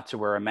right not to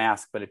wear a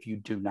mask, but if you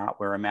do not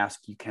wear a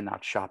mask, you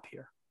cannot shop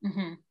here.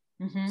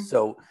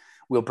 So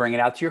we'll bring it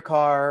out to your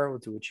car. We'll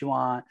do what you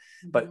want.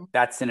 But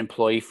that's an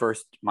employee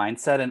first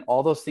mindset. And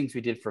all those things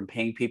we did, from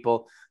paying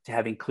people to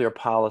having clear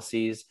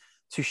policies,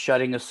 to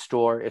shutting a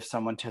store if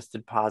someone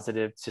tested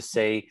positive, to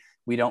say,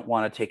 we don't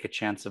want to take a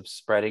chance of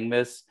spreading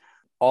this.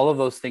 All of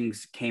those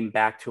things came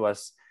back to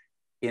us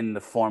in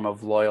the form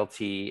of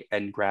loyalty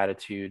and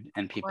gratitude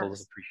and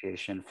people's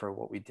appreciation for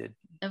what we did.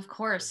 Of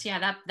course.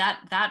 Yeah.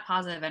 That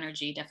positive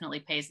energy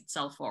definitely pays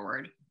itself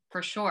forward,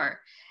 for sure.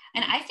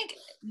 And I think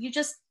you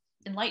just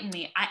enlightened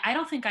me. I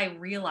don't think I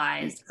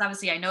realized, because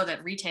obviously I know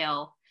that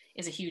retail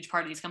is a huge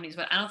part of these companies,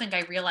 but I don't think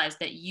I realized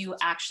that you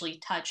actually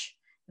touch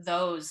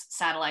those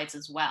satellites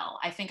as well.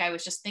 I think I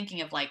was just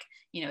thinking of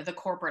the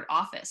corporate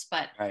office,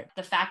 but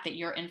the fact that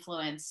your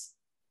influence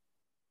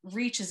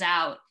reaches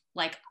out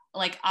like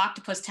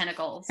octopus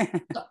tentacles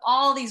to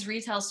all these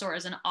retail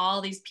stores and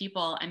all these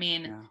people. I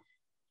mean,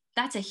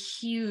 that's a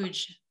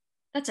huge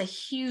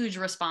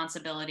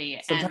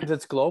responsibility. Sometimes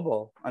it's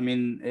global. I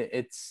mean,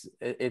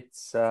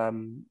 it's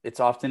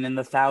often in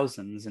the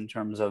thousands in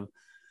terms of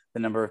the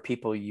number of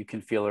people you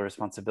can feel a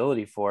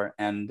responsibility for.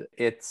 And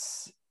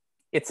it's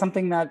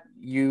something that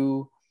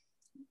you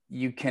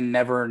can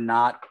never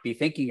not be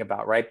thinking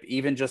about, right?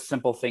 Even just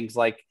simple things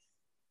like,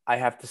 I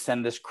have to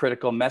send this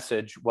critical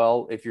message.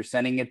 Well, if you're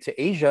sending it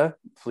to Asia,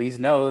 please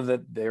know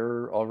that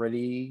they're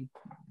already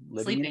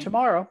living in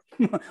tomorrow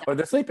or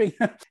they're sleeping.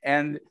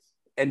 and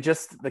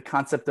just the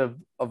concept of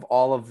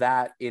all of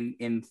that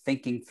in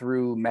thinking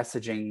through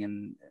messaging.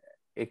 And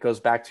it goes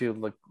back to,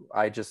 look,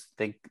 I just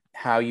think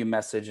how you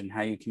message and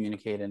how you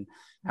communicate and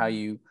how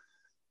you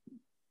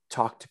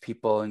talk to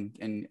people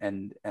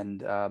and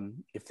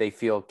if they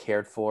feel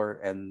cared for,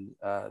 and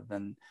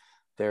then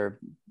they're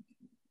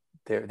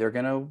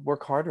going to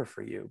work harder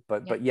for you.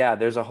 But yeah,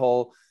 there's a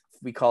whole,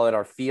 we call it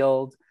our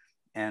field,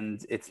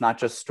 and it's not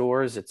just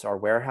stores, it's our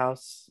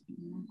warehouse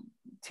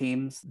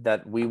teams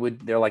that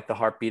they're like the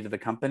heartbeat of the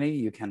company.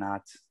 You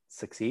cannot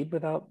succeed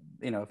without,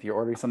 if you're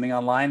ordering something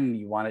online and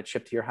you want it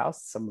shipped to your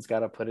house, someone's got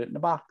to put it in a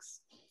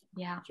box,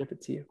 ship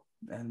it to you.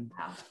 And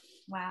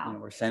wow.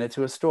 Or send it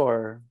to a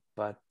store,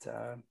 but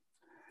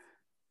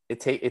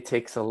it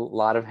takes a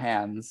lot of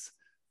hands,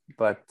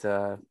 but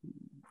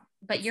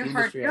your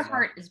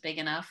heart is big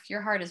enough.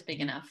 Your heart is big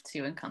enough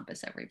to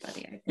encompass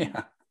everybody, I think.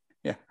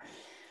 Yeah.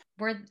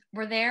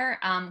 Were there,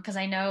 because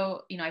I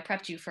know, I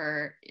prepped you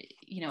for,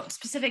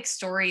 specific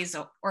stories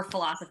or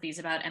philosophies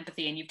about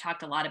empathy, and you've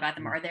talked a lot about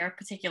them. Are there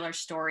particular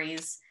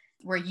stories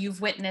where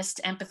you've witnessed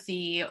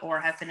empathy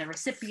or have been a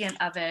recipient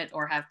of it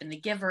or have been the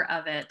giver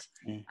of it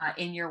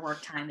in your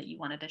work time that you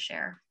wanted to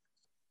share?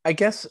 I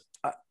guess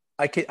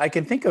I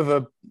can think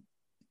of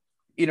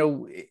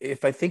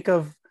if I think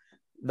of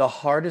the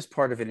hardest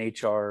part of an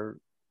HR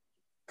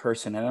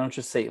person, and I don't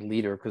just say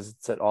leader because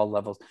it's at all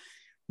levels,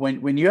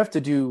 when you have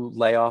to do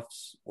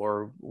layoffs,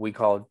 or we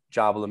call it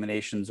job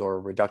eliminations or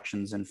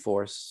reductions in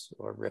force,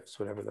 or RIFs,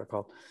 whatever they're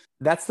called,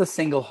 that's the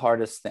single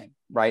hardest thing,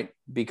 right?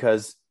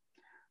 Because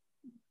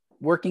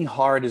working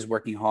hard is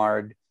working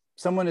hard.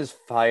 Someone is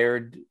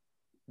fired,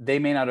 they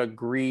may not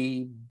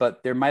agree,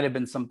 but there might have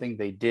been something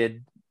they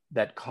did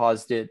that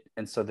caused it.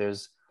 And so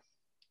there's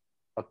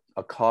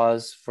a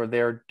cause for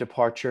their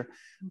departure.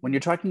 When you're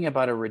talking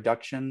about a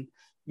reduction,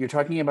 you're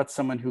talking about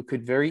someone who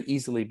could very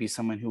easily be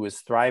someone who is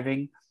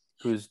thriving,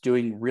 who's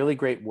doing really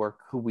great work,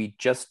 who we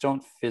just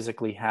don't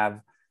physically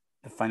have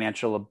the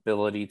financial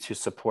ability to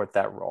support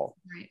that role.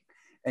 Right.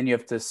 And you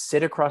have to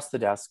sit across the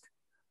desk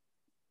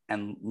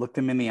and look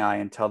them in the eye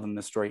and tell them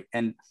the story.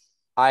 And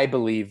I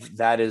believe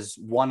that is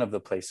one of the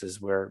places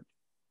where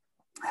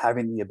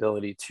having the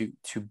ability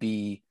to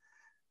be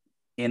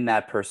in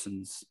that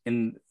person's,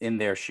 in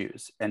their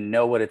shoes and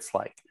know what it's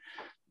like,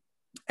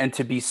 and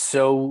to be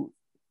so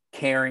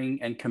caring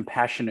and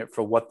compassionate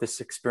for what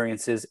this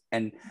experience is.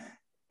 And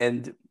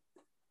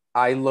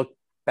I look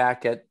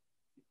back at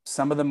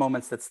some of the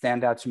moments that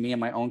stand out to me in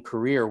my own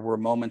career were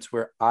moments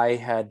where I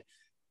had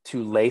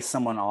to lay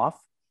someone off.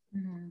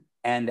 Mm-hmm.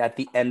 And at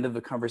the end of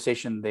the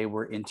conversation, they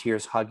were in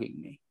tears hugging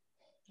me.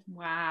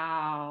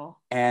 Wow.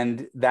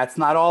 And that's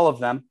not all of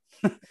them.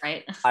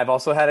 Right. I've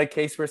also had a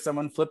case where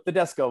someone flipped the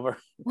desk over.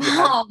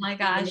 Oh my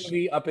gosh. The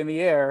movie Up in the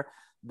Air,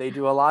 they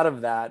do a lot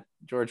of that.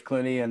 George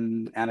Clooney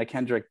and Anna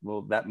Kendrick.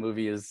 Well, that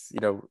movie is,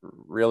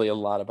 really a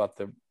lot about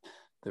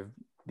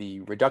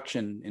the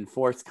reduction in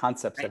force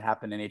concepts Right. that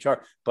happen in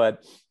HR.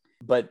 But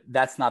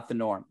that's not the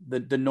norm.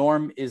 The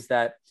norm is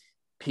that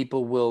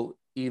people will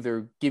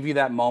either give you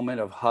that moment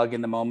of hug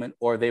in the moment,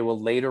 or they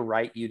will later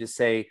write you to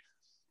say,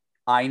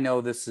 I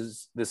know this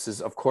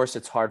is, of course,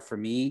 it's hard for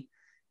me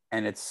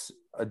and it's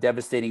a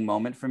devastating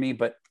moment for me,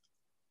 but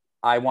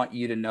I want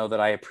you to know that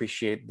I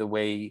appreciate the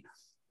way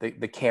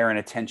the care and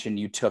attention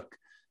you took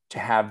to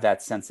have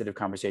that sensitive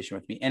conversation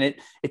with me. And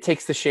it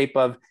takes the shape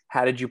of,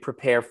 how did you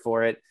prepare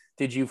for it?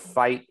 Did you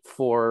fight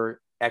for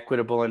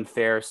equitable and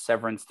fair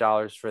severance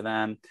dollars for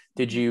them?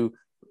 Did you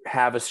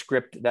have a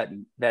script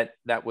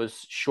that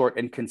was short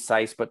and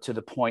concise, but to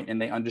the point,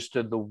 and they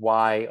understood the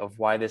why of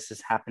why this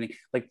is happening?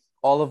 Like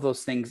all of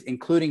those things,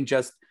 including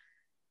just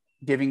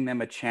giving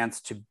them a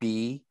chance to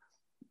be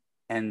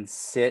and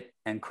sit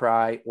and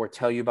cry or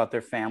tell you about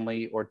their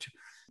family,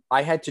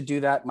 I had to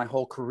do that my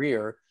whole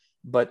career,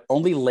 but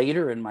only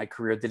later in my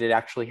career did it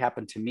actually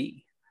happen to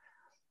me.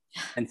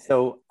 And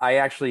so I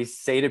actually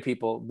say to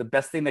people, the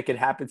best thing that could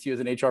happen to you as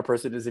an HR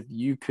person is if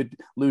you could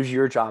lose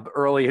your job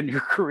early in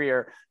your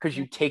career, because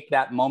you take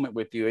that moment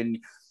with you and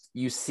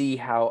you see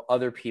how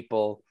other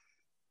people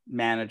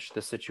manage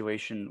the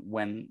situation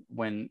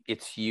when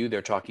it's you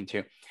they're talking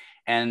to.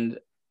 And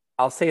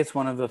I'll say it's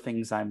one of the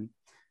things I'm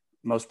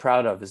most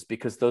proud of, is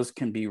because those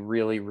can be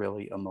really,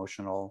 really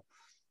emotional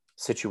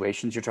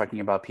situations. You're talking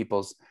about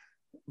people's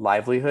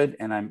livelihood.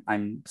 And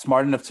I'm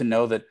smart enough to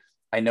know that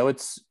I know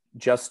it's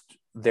just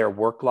their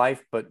work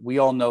life, but we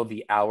all know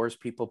the hours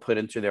people put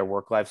into their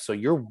work life. So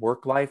your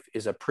work life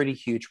is a pretty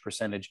huge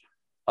percentage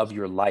of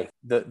your life.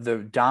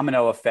 The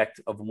domino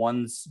effect of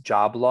one's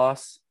job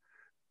loss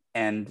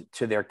and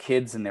to their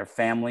kids and their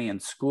family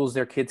and schools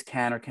their kids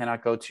can or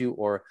cannot go to,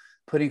 or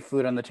putting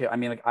food on the table. I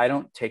mean, like, I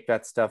don't take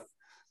that stuff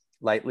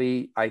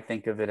lightly. I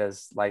think of it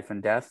as life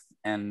and death.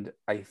 And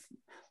I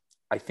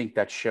think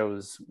that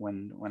shows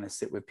when I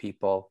sit with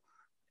people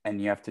and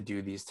you have to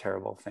do these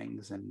terrible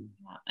things. And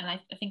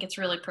I think it's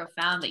really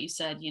profound that you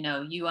said,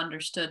 you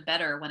understood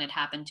better when it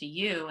happened to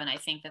you. And I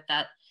think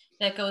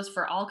that goes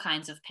for all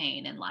kinds of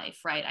pain in life,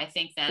 right? I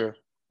think that Sure.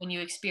 When you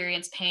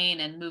experience pain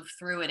and move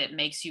through it, it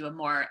makes you a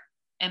more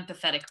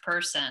empathetic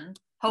person.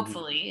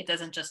 Hopefully it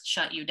doesn't just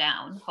shut you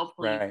down.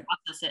 Hopefully Right. you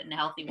process it in a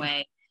healthy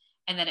way.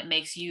 And then it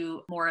makes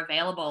you more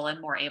available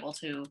and more able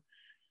to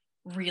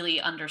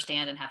really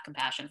understand and have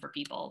compassion for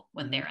people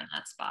when they're in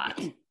that spot.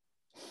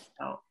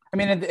 So, I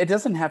mean, it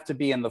doesn't have to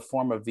be in the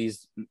form of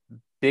these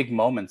big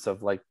moments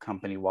of like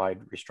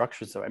company-wide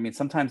restructures. So, I mean,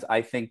 sometimes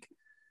I think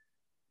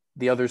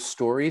the other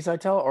stories I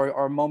tell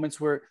are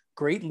moments where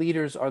great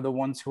leaders are the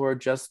ones who are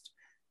just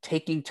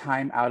taking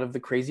time out of the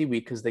crazy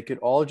week, because they could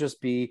all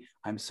just be,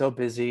 I'm so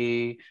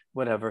busy,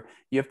 whatever.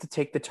 You have to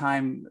take the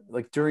time.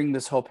 Like during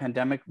this whole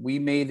pandemic, we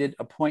made it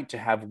a point to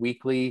have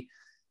weekly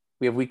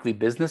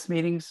business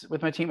meetings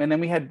with my team. And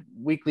then we had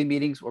weekly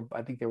meetings, or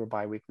I think they were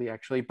bi-weekly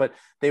actually, but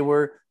they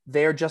were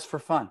there just for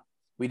fun.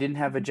 We didn't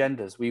have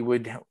agendas. We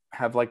would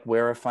have like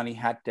wear a funny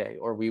hat day,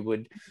 or we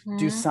would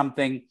do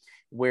something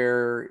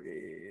where,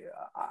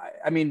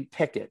 I mean,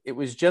 pick it. It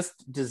was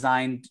just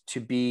designed to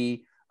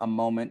be a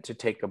moment to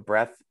take a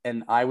breath.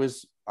 And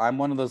I'm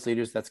one of those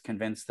leaders that's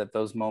convinced that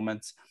those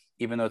moments,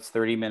 even though it's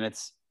 30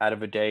 minutes out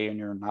of a day and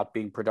you're not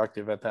being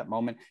productive at that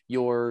moment,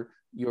 you're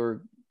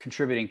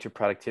contributing to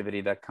productivity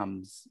that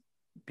comes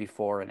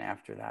before and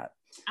after that.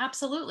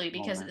 Absolutely,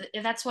 because moment.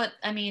 That's what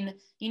I mean.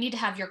 You need to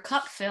have your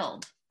cup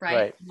filled,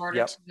 right?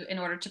 Right. In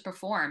order to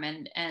perform.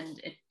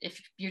 And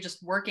if you're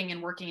just working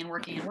and working and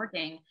working and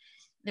working,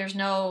 there's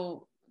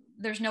no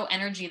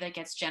energy that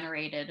gets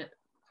generated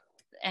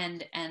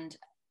and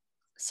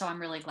so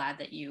I'm really glad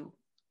that you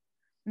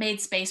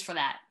made space for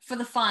that, for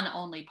the fun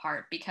only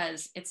part,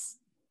 because it's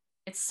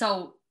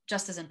so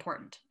just as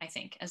important, I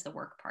think, as the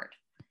work part.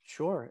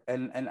 Sure.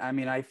 And I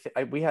mean,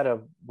 we had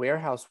a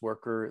warehouse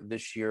worker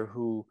this year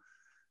who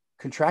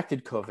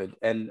contracted COVID,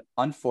 and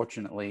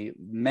unfortunately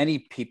many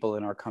people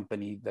in our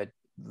company, that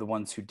the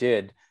ones who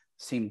did,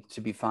 seemed to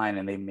be fine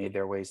and they made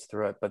their ways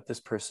through it, but this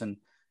person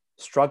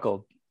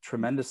struggled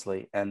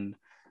tremendously. And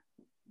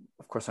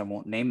of course I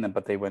won't name them,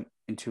 but they went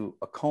into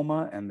a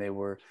coma, and they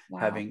were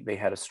they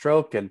had a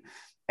stroke.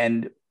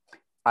 And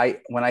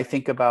when I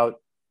think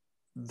about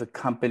the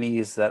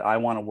companies that I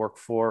want to work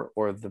for,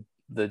 or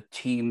the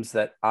teams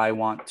that I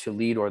want to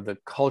lead, or the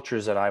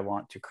cultures that I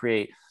want to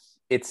create,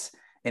 it's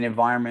an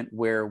environment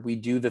where we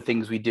do the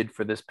things we did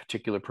for this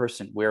particular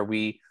person, where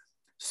we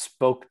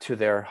spoke to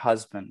their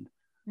husband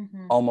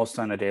almost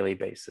on a daily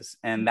basis.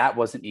 And that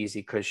wasn't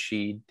easy because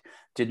she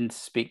didn't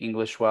speak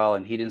English well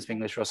and he didn't speak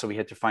English well. So we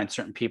had to find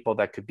certain people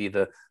that could be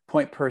the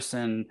point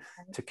person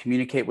to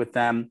communicate with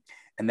them.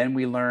 And then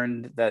we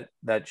learned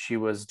that she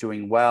was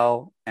doing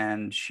well,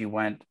 and she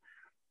went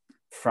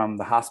from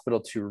the hospital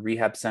to a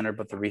rehab center,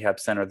 but the rehab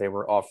center they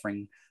were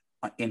offering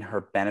in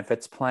her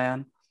benefits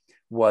plan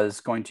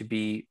was going to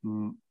be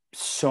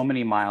so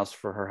many miles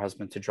for her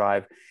husband to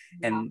drive.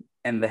 And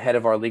the head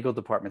of our legal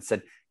department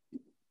said,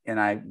 and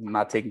I'm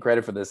not taking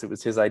credit for this, it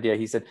was his idea.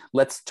 He said,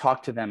 let's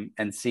talk to them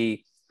and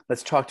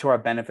let's talk to our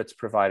benefits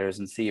providers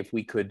and see if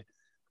we could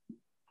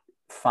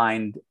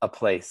find a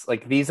place.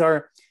 Like, these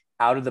are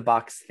out of the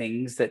box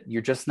things that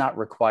you're just not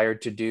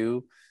required to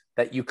do,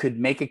 that you could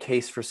make a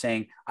case for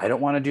saying, I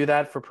don't want to do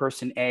that for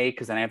person A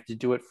because then I have to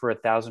do it for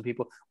 1,000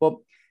 people.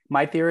 Well,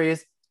 my theory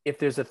is, if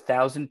there's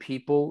 1,000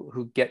 people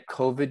who get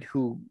COVID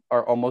who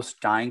are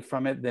almost dying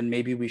from it, then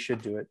maybe we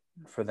should do it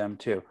for them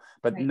too.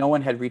 But no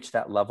one had reached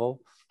that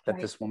level that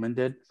this woman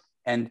did.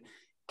 And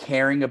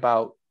caring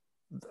about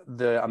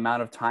the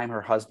amount of time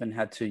her husband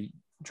had to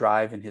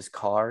drive in his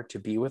car to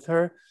be with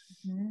her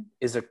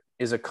is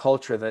a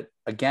culture that,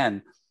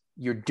 again,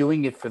 you're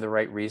doing it for the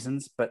right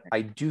reasons, but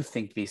I do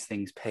think these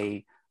things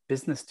pay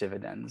business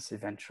dividends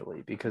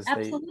eventually, because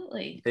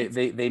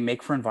they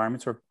make for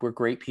environments where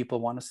great people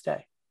want to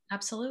stay.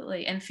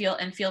 Absolutely. And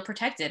feel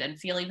protected and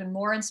feel even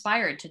more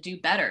inspired to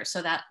do better,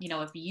 so that,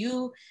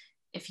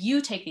 if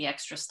you take the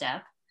extra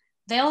step,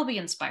 they'll be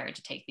inspired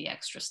to take the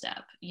extra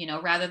step,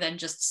 rather than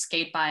just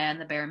skate by on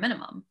the bare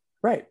minimum.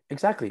 Right.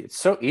 Exactly. It's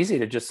so easy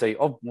to just say,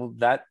 oh, well,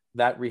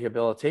 that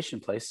rehabilitation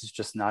place is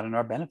just not in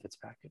our benefits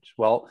package.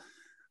 Well,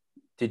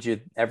 did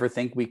you ever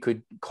think we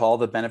could call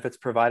the benefits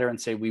provider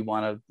and say, we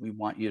want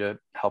you to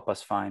help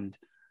us find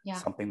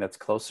something that's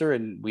closer,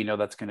 and we know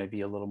that's going to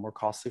be a little more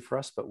costly for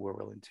us, but we're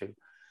willing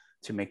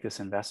to make this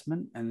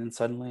investment, and then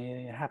suddenly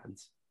it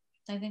happens.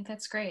 I think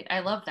that's great. I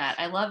love that.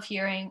 I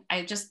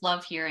just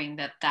love hearing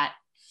that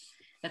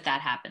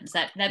happens.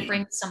 That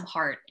brings some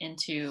heart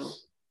into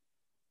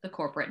the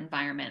corporate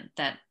environment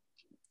that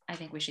I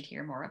think we should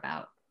hear more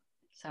about.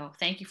 So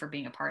thank you for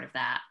being a part of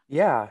that.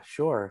 Yeah,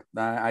 sure.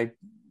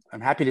 I'm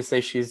happy to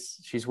say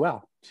she's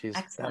well. She's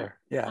excellent. Better.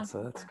 Yeah,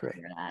 so that's great.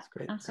 That's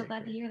great. I'm so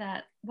glad to hear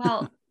that.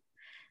 Well,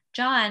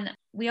 John,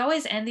 we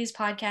always end these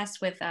podcasts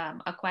with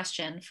a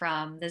question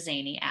from the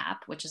Zany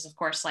app, which is, of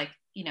course,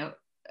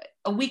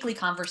 a weekly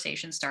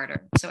conversation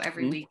starter. So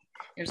every week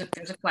there's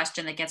a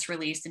question that gets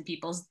released in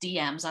people's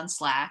DMs on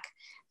Slack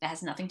that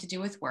has nothing to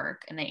do with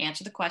work, and they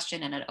answer the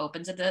question, and it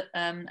opens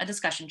a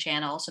discussion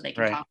channel so they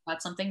can talk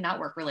about something not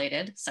work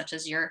related, such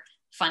as your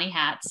funny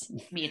hats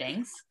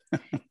meetings.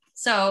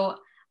 So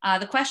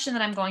the question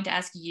that I'm going to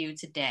ask you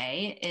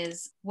today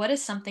is, what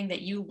is something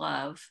that you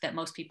love that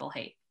most people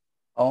hate?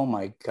 Oh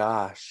my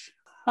gosh.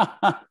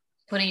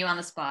 Putting you on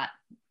the spot.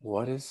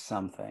 What is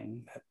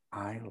something that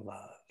I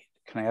love?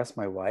 Can I ask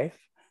my wife?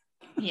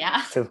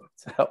 Yeah. to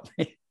help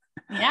me?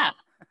 Yeah.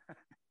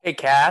 Hey,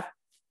 Kath.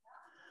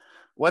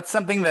 What's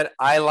something that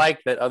I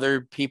like that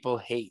other people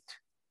hate?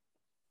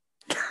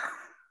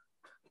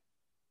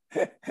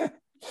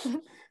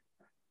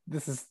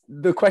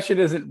 The question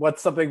isn't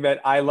what's something that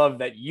I love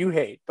that you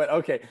hate, but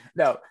okay.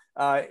 No,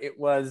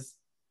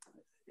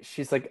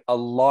 she's like a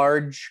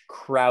large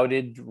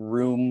crowded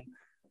room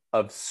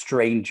of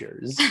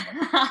strangers.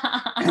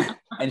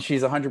 And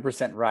she's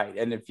 100% right.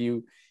 And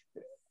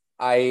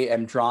I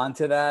am drawn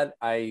to that.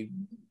 I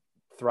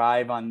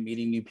thrive on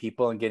meeting new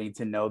people and getting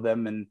to know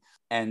them.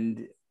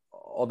 And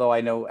although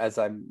I know, as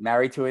I'm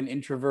married to an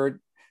introvert,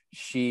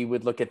 she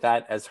would look at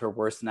that as her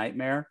worst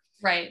nightmare.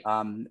 Right.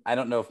 I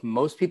don't know if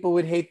most people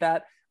would hate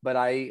that, but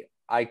I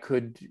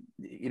could,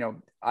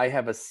 I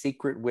have a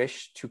secret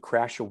wish to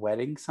crash a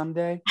wedding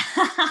someday.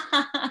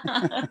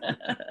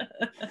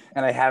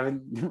 And I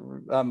haven't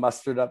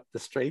mustered up the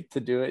strength to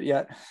do it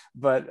yet.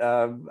 But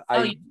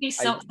you'd be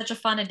such a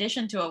fun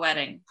addition to a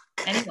wedding.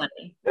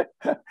 Anybody.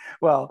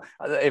 Well,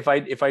 if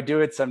I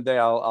do it someday,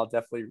 I'll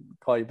definitely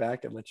call you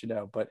back and let you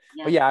know. But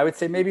yeah, I would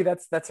say maybe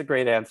that's a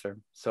great answer.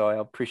 So I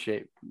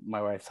appreciate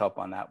my wife's help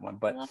on that one.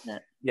 But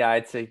yeah,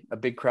 I'd say a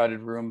big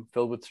crowded room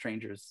filled with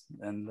strangers,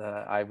 and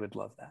I would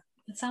love that.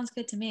 It sounds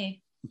good to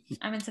me.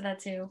 I'm into that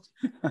too.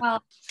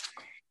 Well,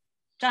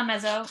 John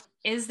Mezzo,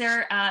 is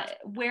there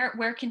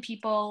where can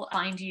people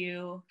find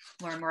you,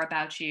 learn more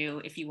about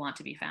you if you want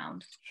to be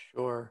found?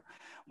 Sure.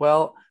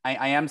 Well,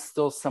 I am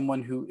still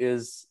someone who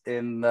is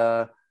in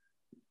the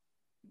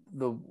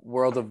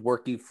world of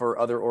working for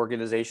other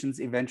organizations.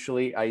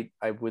 Eventually, I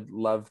would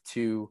love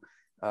to.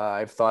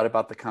 I've thought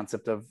about the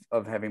concept of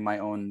having my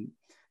own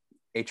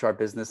HR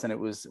business, and it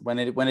was when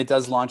it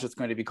does launch, it's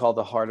going to be called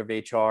the Heart of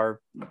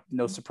HR.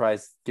 No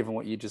surprise, given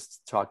what you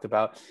just talked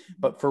about.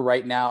 But for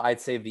right now,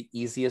 I'd say the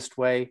easiest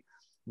way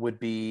would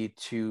be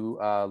to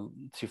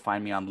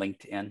find me on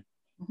LinkedIn.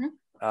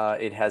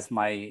 It has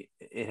my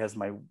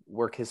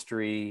work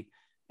history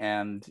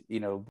and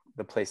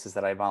the places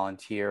that I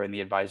volunteer and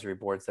the advisory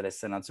boards that I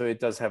sit on. So it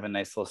does have a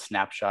nice little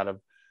snapshot of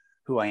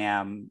who I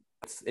am.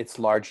 It's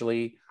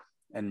largely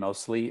and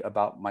mostly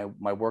about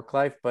my work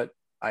life, but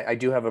I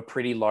do have a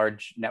pretty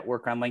large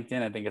network on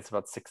LinkedIn. I think it's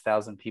about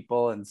 6,000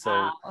 people. And so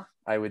wow.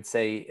 I would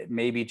say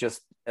maybe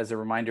just as a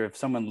reminder, if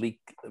someone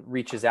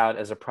reaches out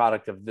as a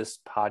product of this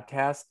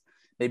podcast,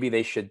 maybe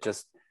they should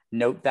just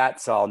note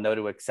that so I'll know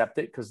to accept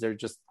it, because there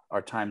just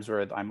are times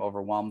where I'm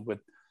overwhelmed with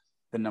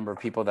the number of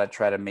people that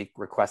try to make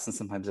requests. And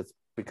sometimes it's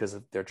because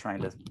they're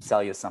trying to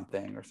sell you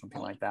something or something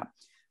like that.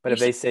 But if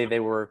they say they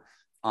were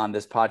on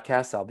this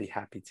podcast, I'll be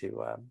happy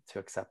to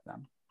accept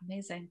them.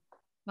 Amazing.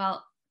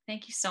 Well,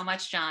 thank you so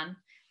much, John,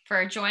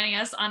 for joining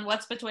us on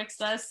What's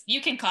Betwixt Us.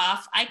 You can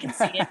cough. I can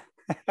see it.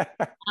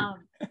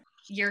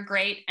 You're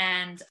great.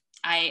 And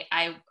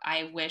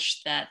I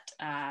wish that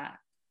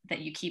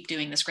you keep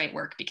doing this great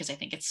work, because I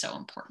think it's so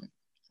important.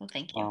 So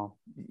thank you. Well,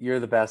 you're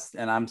the best.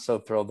 And I'm so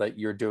thrilled that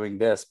you're doing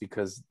this,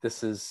 because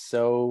this is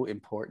so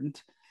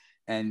important.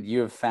 And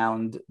you have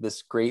found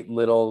this great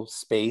little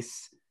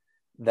space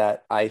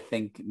that I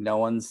think no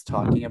one's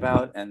talking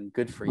about, and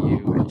good for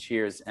you, and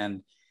cheers.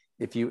 And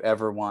if you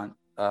ever want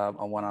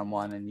a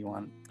one-on-one and you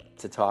want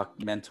to talk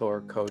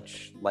mentor,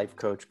 coach, life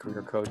coach,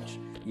 career coach,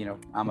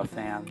 I'm a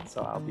fan,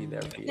 so I'll be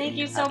there for you. Thank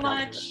you so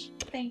much.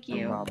 Thank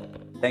you. No problem.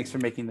 Thanks for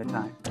making the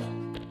time.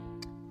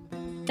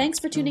 Thanks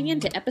for tuning in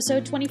to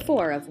episode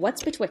 24 of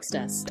What's Betwixt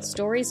Us,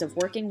 Stories of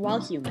Working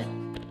While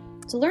Human.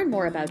 To learn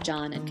more about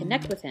John and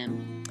connect with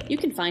him, you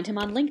can find him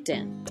on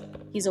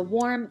LinkedIn. He's a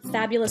warm,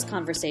 fabulous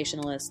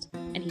conversationalist,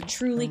 and he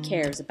truly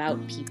cares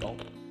about people.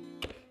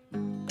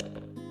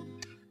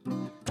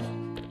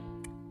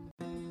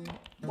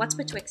 What's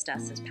Betwixt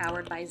Us is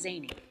powered by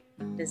Zany,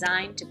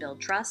 designed to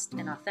build trust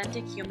and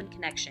authentic human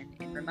connection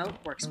in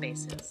remote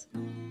workspaces.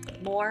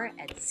 More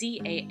at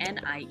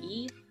zanie.app.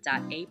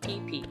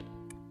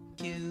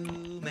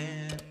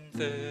 Human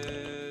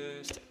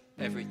first,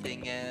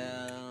 everything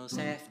else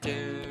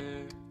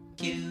after.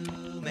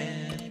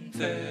 Human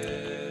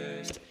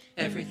first,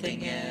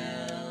 everything else